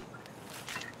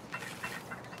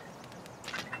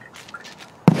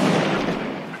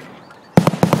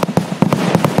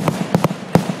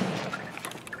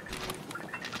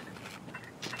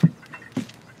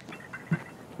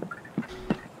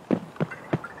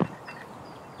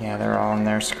 Yeah, they're all in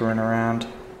there screwing around.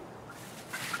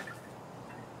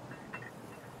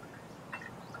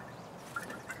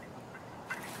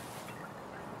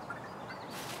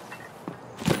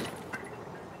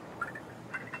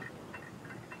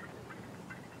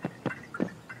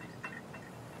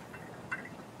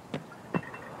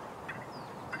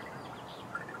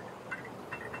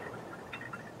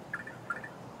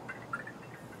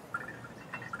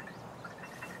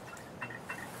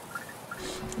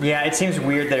 Yeah, it seems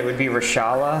weird that it would be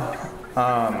Reshala.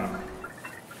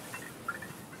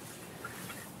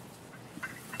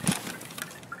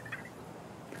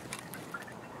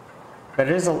 But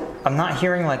it is I'm not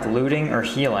hearing like looting or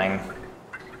healing.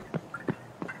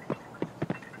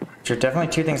 Which are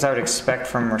definitely two things I would expect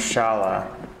from Reshala.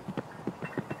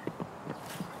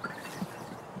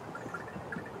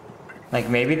 Like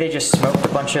maybe they just smoked a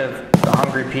bunch of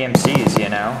hungry PMCs, you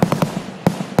know?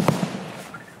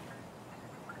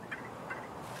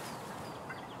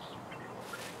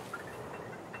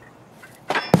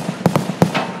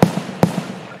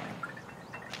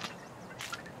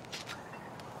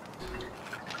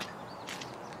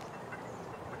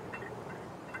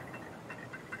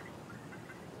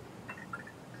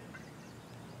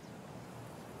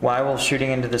 Why will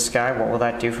shooting into the sky, what will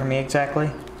that do for me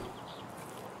exactly?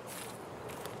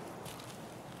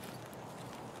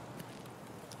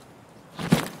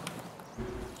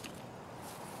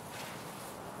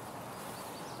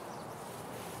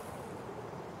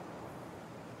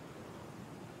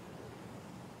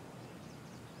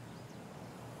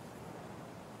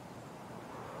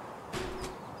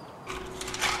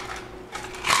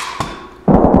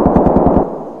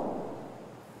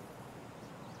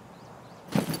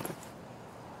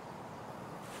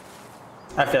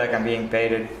 I feel like I'm being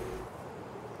baited.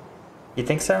 You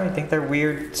think so? You think they're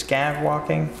weird scav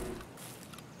walking?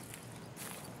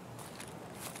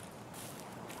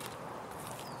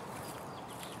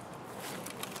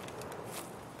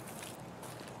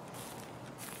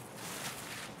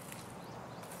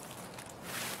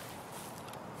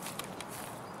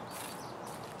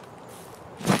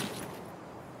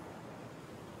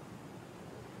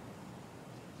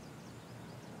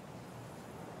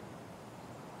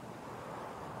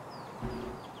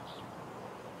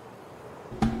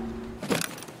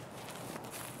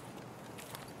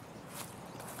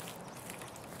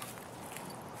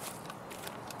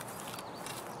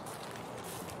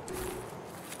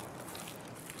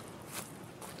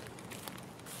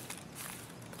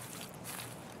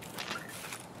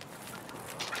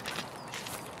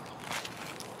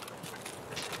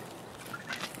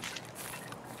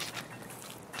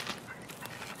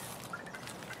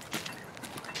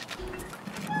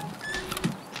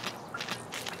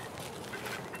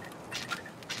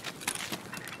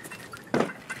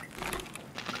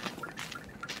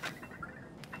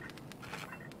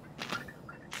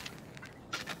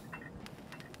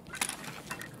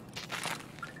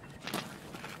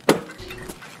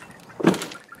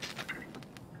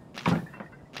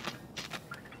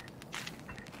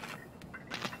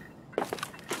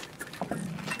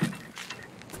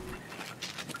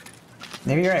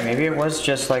 Maybe you're right, maybe it was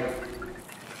just like...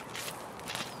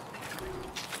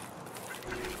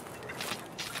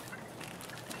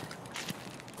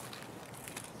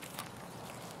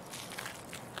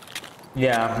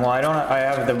 Yeah, well I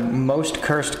have the most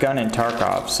cursed gun in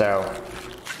Tarkov, so...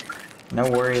 No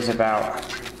worries about...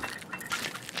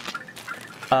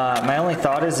 my only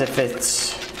thought is if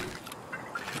it's...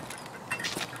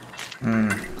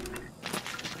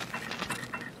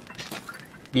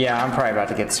 Yeah, I'm probably about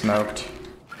to get smoked.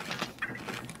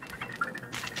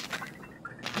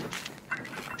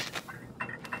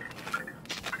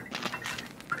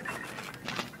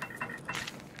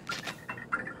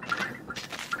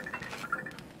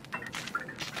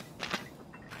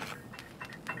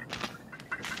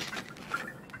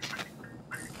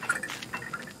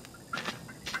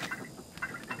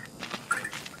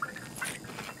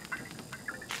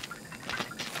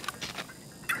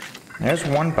 There's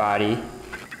one body,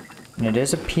 and it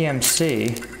is a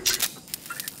PMC.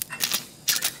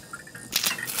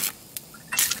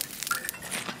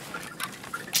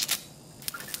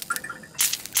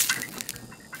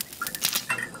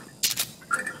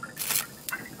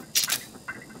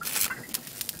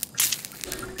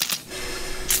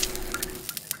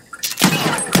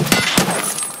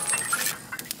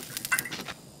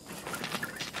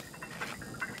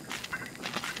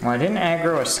 Well, I didn't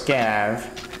aggro a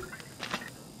scav.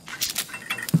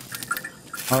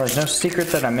 Well, there's no secret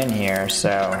that I'm in here,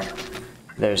 so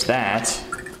there's that.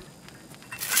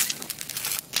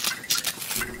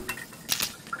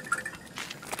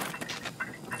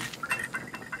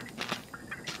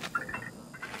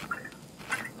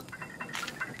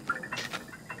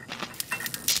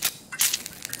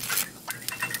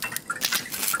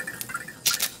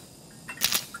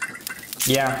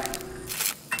 Yeah.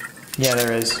 Yeah,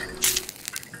 there is.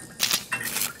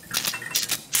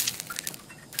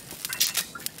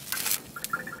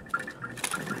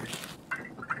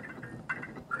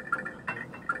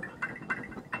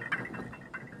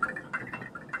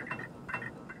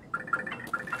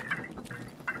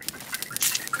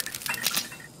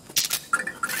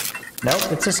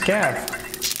 Nope, it's a scav.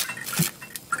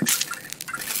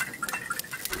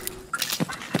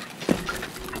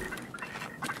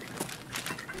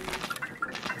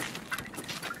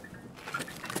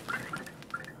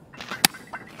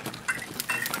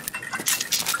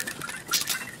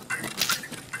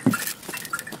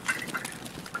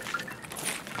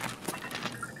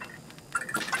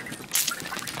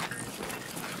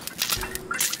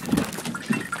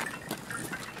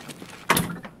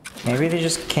 Maybe they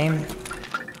just came...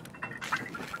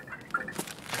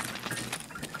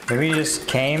 Maybe you just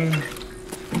came,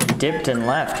 dipped, and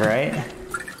left, right?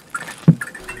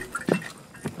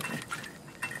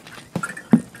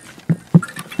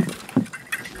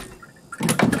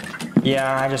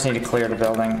 Yeah, I just need to clear the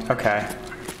building. Okay.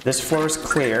 This floor is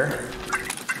clear.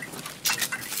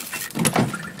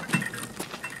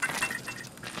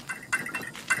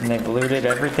 And they've looted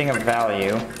everything of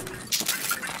value.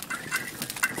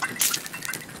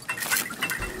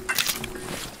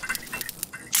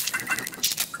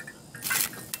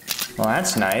 Well,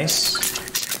 that's nice.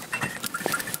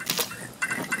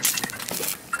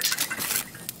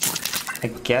 I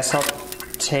guess I'll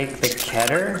take the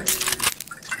Keter.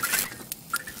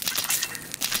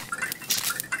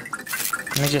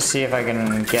 Let me just see if I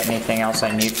can get anything else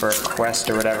I need for a quest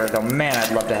or whatever. Though, man,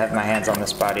 I'd love to have my hands on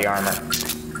this body armor.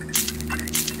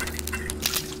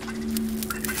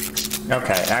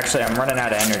 Okay, actually, I'm running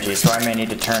out of energy, so I may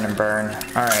need to turn and burn.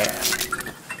 Alright.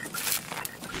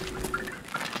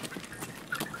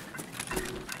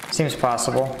 Seems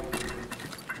possible.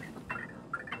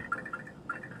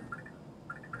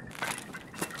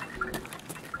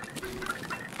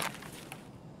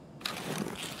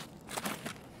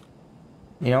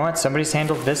 You know what? Somebody's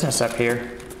handled business up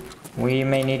here. We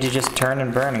may need to just turn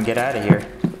and burn and get out of here.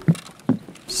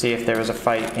 See if there was a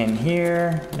fight in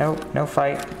here. Nope, no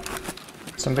fight.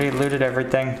 Somebody looted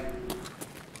everything.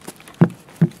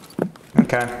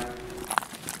 Okay.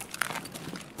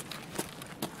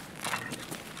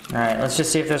 Alright, let's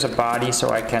just see if there's a body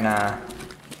so I can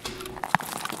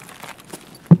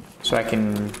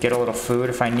get a little food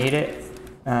if I need it.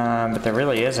 But there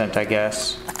really isn't, I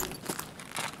guess.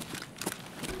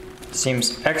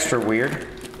 Seems extra weird.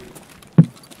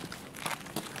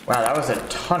 Wow, that was a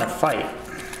ton of fight.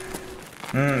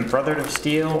 Brotherhood of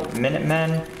Steel,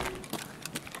 Minutemen.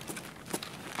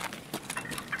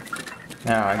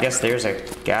 No, I guess there's a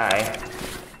guy.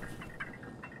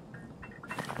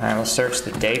 Alright, we'll search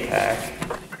the day pack.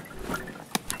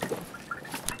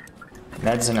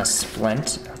 Meds and a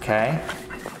splint, okay.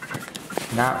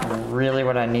 Not really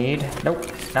what I need. Nope,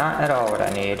 not at all what I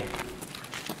need.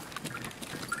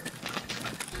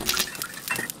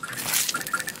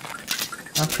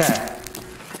 Okay.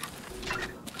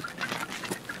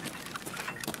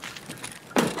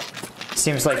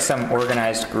 Seems like some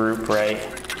organized group, right?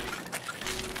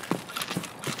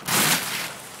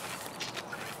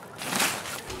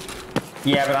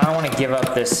 Yeah, but I don't want to give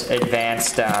up this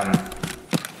advanced,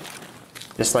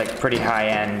 this like pretty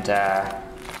high-end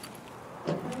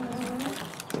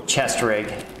chest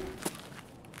rig.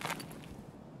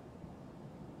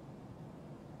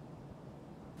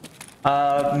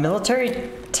 Military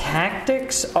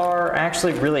tactics are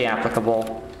actually really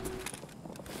applicable.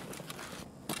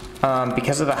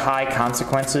 Because of the high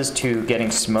consequences to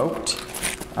getting smoked,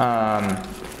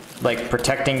 like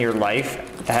protecting your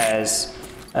life has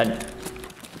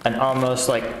an almost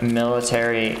like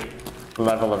military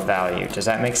level of value. Does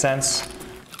that make sense?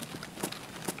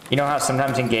 You know how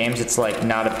sometimes in games it's like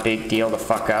not a big deal to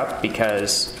fuck up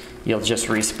because you'll just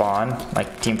respawn,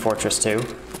 like Team Fortress 2,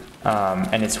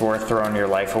 and it's worth throwing your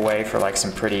life away for like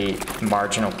some pretty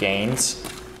marginal gains.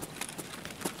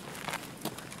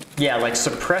 Yeah, like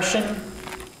suppression.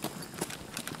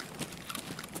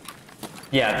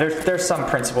 Yeah, there's some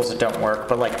principles that don't work,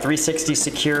 but like 360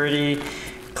 security,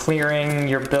 clearing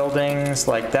your buildings,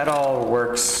 like that all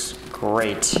works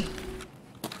great.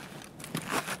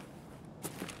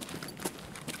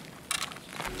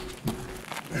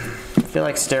 I feel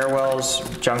like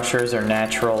stairwells, junctures are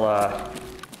natural.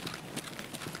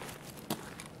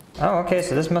 Oh, okay,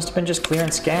 so this must have been just clearing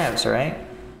scavs, right?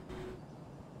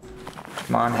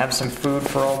 Come on, have some food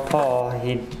for old Paul.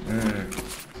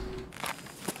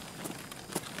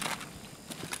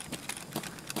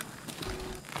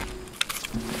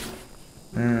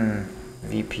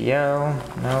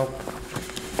 VPO, nope.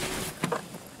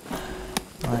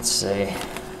 Let's see.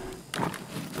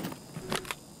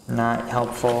 Not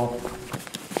helpful.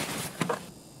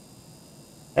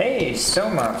 Hey,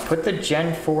 Soma, put the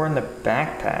Gen 4 in the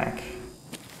backpack.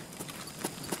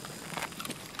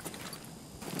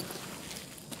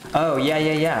 Oh,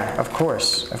 yeah, of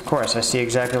course, I see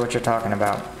exactly what you're talking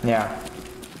about, yeah.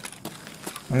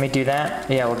 Let me do that.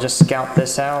 Yeah, we'll just scout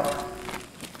this out.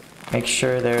 Make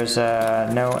sure there's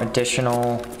no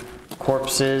additional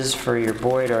corpses for your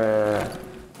boy to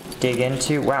dig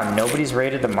into. Wow, nobody's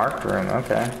raided the marked room,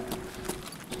 okay.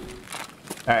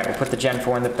 Alright, we'll put the Gen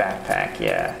 4 in the backpack,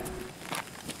 yeah.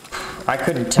 I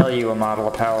couldn't tell you a model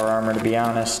of power armor, to be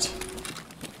honest.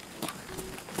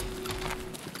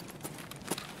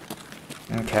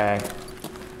 Okay.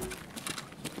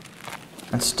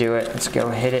 Let's do it. Let's go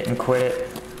hit it and quit it.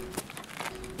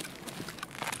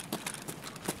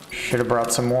 Should have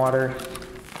brought some water.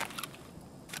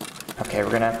 Okay,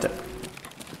 we're gonna have to...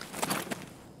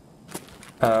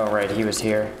 Oh, right, he was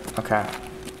here. Okay.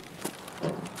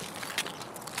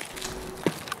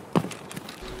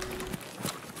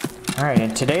 Alright,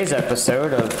 in today's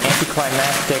episode of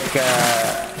anticlimactic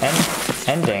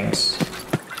endings...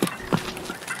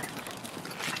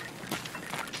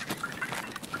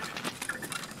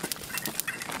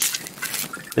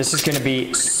 This is going to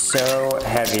be so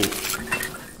heavy.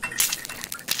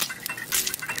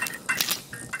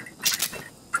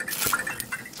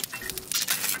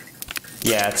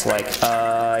 Yeah, it's like,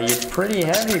 you're pretty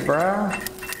heavy, bro.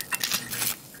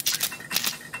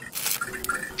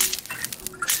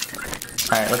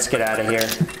 Alright, let's get out of here.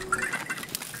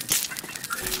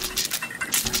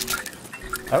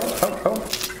 Oh.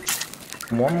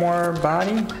 One more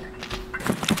body.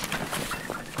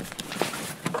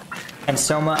 And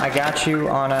Soma, I got you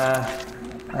on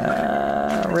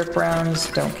a rip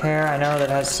rounds. Don't care. I know that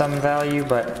has some value,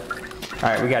 but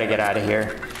alright, we gotta get out of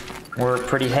here. We're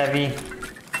pretty heavy,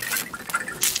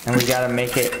 and we gotta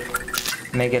make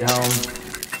it home.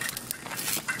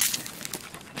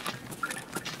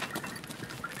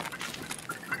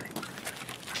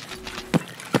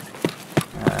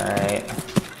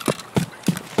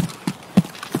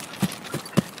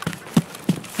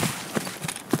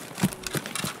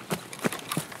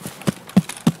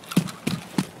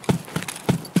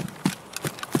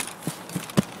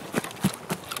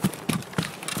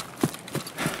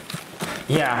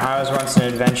 Yeah, I was once an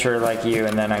adventurer like you,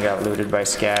 and then I got looted by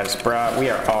scavs. Bruh, we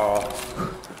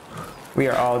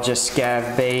are all just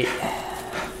scav bait.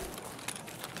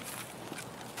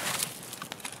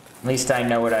 At least I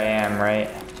know what I am, right?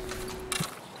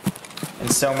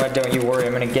 And Soma, don't you worry,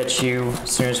 I'm gonna get you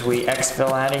as soon as we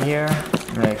exfil out of here.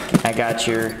 I got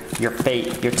your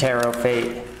fate, your tarot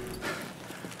fate.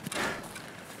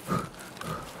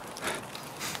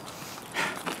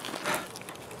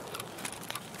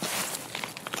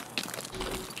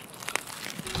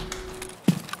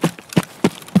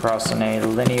 Crossing a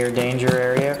linear danger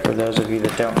area, for those of you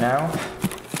that don't know.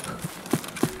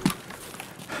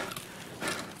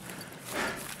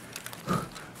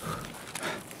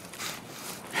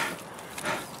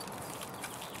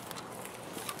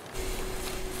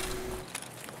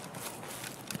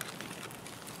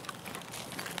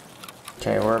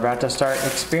 Okay, we're about to start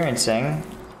experiencing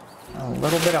a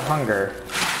little bit of hunger.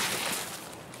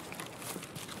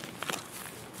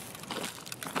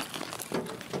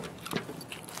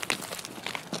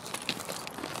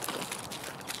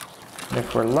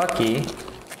 If we're lucky,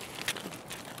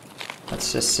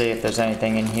 let's just see if there's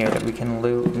anything in here that we can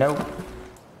loot. Nope.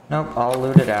 Nope, all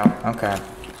looted out. Okay.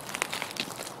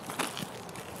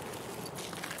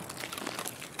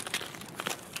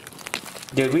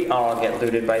 Dude, we all get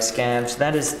looted by scavs.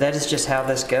 That is just how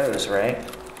this goes, right?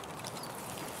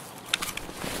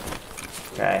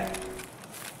 Okay.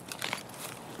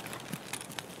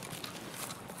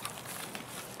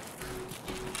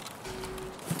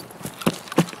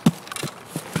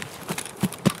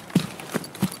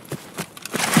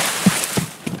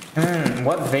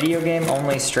 What video game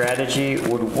only strategy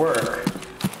would work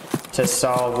to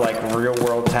solve like real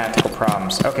world tactical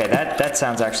problems? Okay, that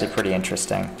sounds actually pretty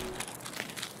interesting.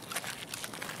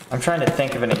 I'm trying to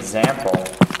think of an example.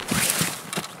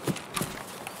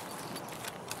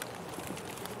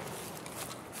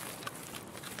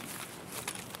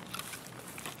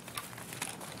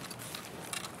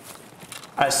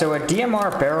 So a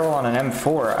DMR barrel on an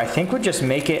M4, I think would just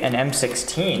make it an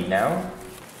M16, no?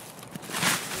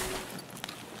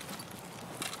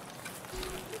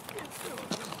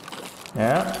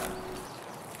 Yeah.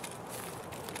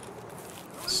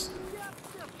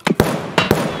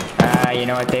 You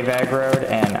know what, they've aggroed,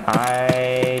 and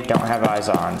I don't have eyes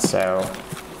on, so...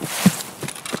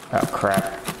 Oh,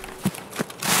 crap.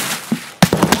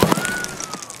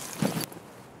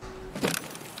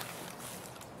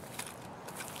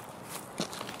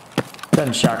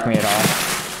 Doesn't shock me at all.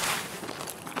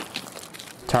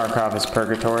 Tarkov is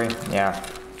purgatory, yeah.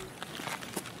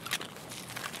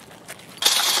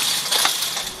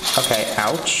 Okay,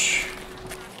 ouch.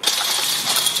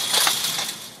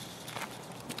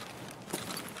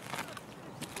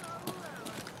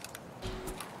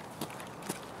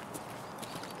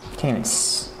 Can't even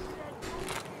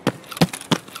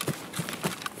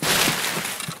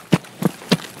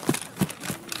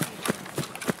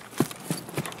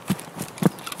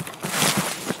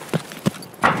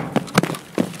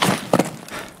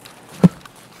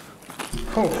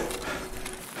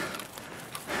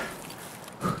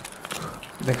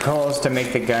The goal is to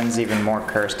make the guns even more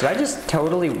cursed. Did I just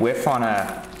totally whiff on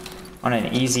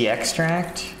an easy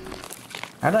extract?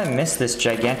 How did I miss this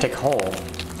gigantic hole?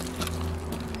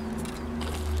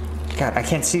 God, I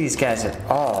can't see these guys at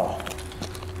all.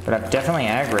 But I've definitely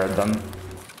aggroed them.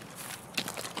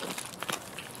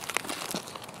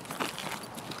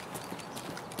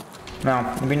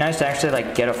 No, it'd be nice to actually,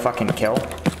 like, get a fucking kill.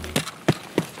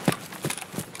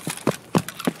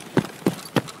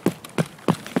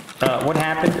 What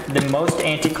happened? The most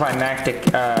anticlimactic,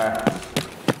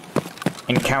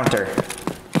 encounter.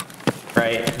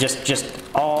 Right? Just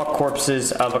all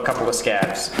corpses of a couple of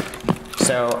scavs.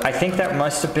 So I think that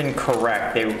must have been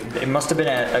correct. It must have been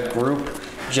a group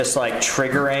just like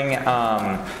triggering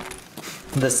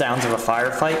the sounds of a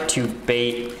firefight to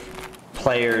bait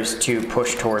players to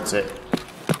push towards it.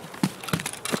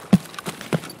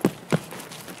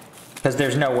 Because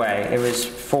there's no way. It was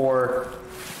four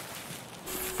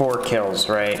kills,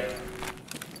 right?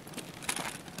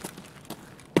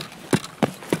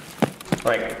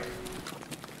 Like,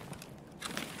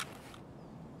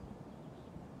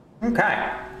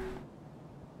 okay.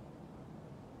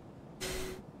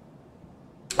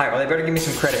 Alright, well, they better give me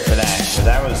some credit for that, because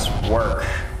that was work.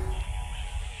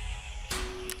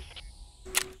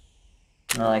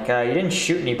 They're like, you didn't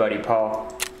shoot anybody,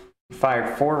 Paul. You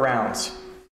fired 4 rounds.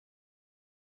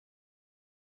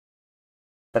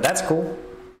 But that's cool.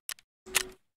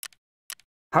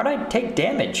 How'd I take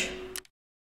damage?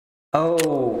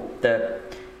 Oh, the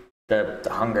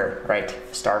hunger, right?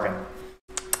 Starving.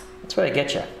 That's where they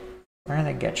get you. Where do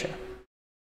they get you?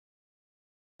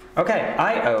 Okay,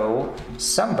 I owe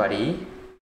somebody,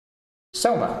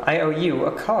 Soma, I owe you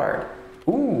a card.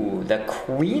 Ooh, the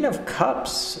Queen of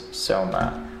Cups,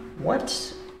 Soma. What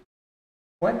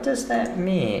does that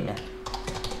mean?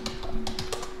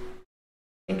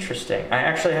 Interesting. I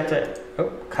actually have to,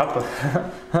 cup of,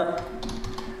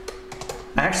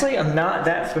 actually, I'm not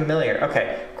that familiar.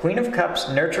 Okay, Queen of Cups,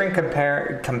 nurturing,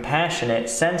 compassionate,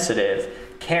 sensitive,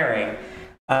 caring.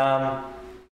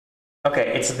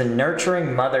 Okay, it's the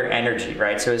nurturing mother energy,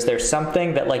 right? So is there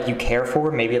something that like you care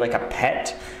for, maybe like a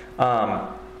pet?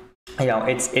 You know,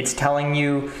 it's telling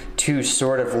you to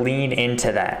sort of lean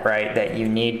into that, right? That you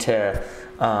need to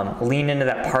lean into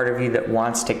that part of you that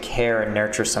wants to care and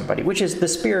nurture somebody, which is the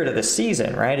spirit of the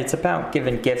season, right? It's about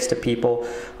giving gifts to people.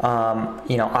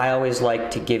 You know, I always like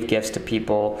to give gifts to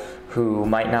people who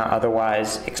might not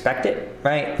otherwise expect it,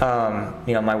 right?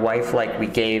 You know, my wife, like, we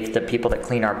gave the people that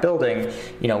clean our building,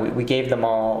 you know, we gave them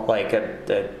all like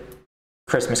a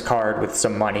Christmas card with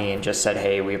some money and just said,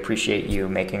 hey, we appreciate you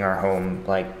making our home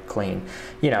like clean,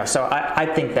 you know. So I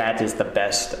think that is the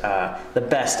best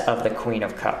of the Queen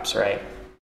of Cups, right?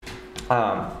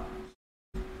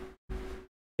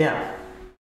 Yeah.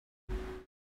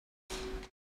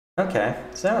 Okay,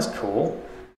 so that was cool.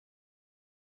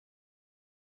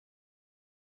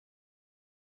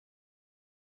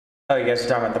 Oh, you guys are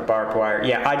talking about the barbed wire.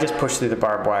 Yeah, I just pushed through the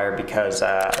barbed wire because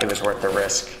it was worth the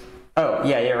risk. Oh,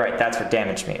 yeah, you're right. That's what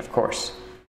damaged me, of course. Of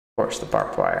course, the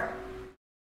barbed wire.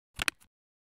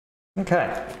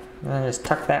 Okay, I'm gonna just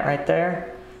tuck that right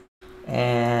there.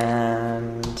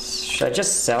 And should I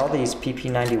just sell these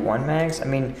PP91 mags? I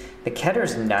mean, the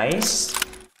Ketter's nice,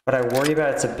 but I worry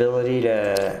about its ability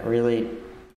to really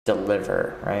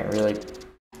deliver, right? Really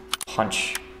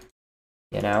punch,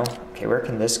 you know? Okay, where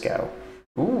can this go?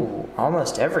 Ooh,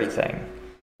 almost everything.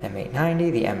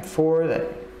 M890, the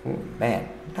M4, ooh, man,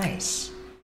 nice.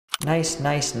 Nice,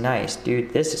 nice.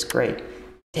 Dude, this is great.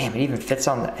 Damn, it even fits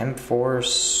on the M4,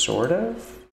 sort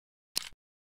of?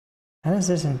 How does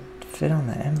this fit on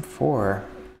the M4?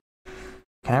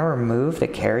 Can I remove the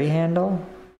carry handle?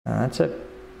 Oh,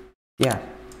 yeah.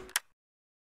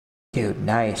 Dude,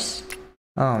 nice.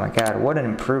 Oh my god, what an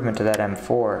improvement to that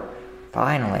M4.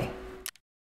 Finally.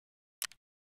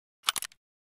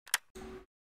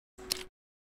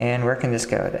 And where can this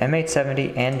go? The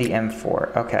M870 and the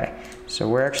M4. Okay, so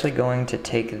we're actually going to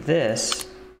take this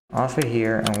off of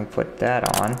here and we'll put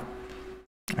that on.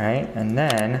 All right, and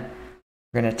then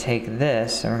we're gonna take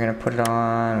this and we're gonna put it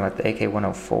on, what, the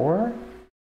AK-104?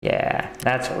 Yeah,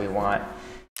 that's what we want.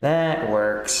 That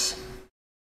works.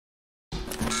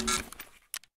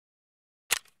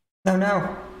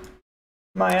 No,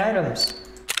 my items.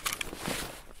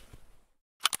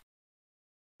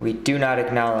 We do not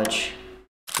acknowledge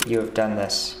that you have done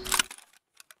this.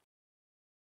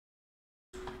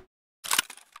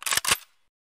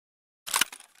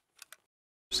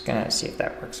 Just gonna see if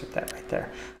that works with that right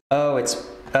there. Oh,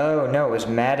 oh no, it was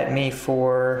mad at me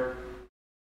for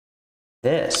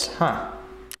this, huh?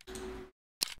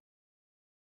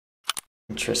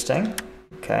 Interesting,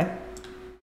 okay.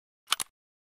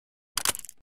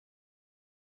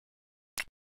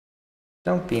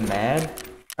 Don't be mad.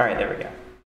 All right, there we go.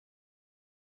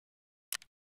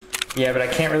 Yeah, but I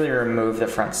can't really remove the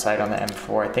front sight on the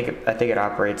M4. I think it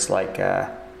operates like,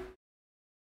 well,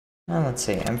 let's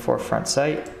see, M4 front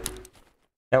sight.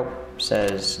 Nope,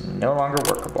 says no longer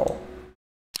workable.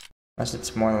 Unless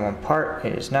it's more than one part,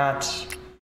 it is not.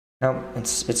 Nope,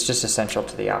 it's just essential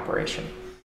to the operation.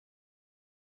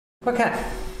 Okay.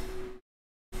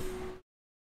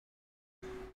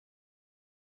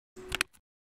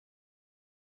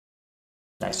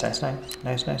 Nice.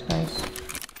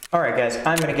 All right, guys,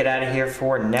 I'm going to get out of here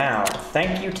for now.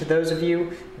 Thank you to those of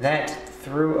you that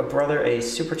threw a brother a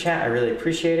super chat. I really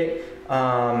appreciate it.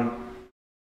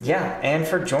 Yeah, and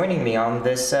for joining me on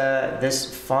this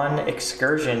this fun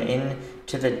excursion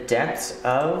into the depths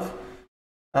of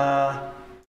Tarkov,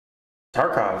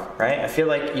 right? I feel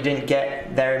like you didn't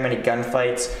get very many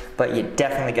gunfights, but you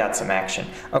definitely got some action.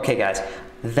 Okay, guys,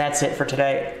 that's it for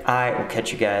today. I will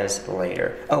catch you guys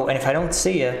later. Oh, and if I don't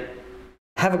see you,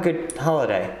 have a good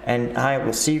holiday, and I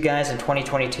will see you guys in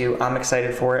 2022. I'm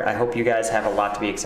excited for it. I hope you guys have a lot to be excited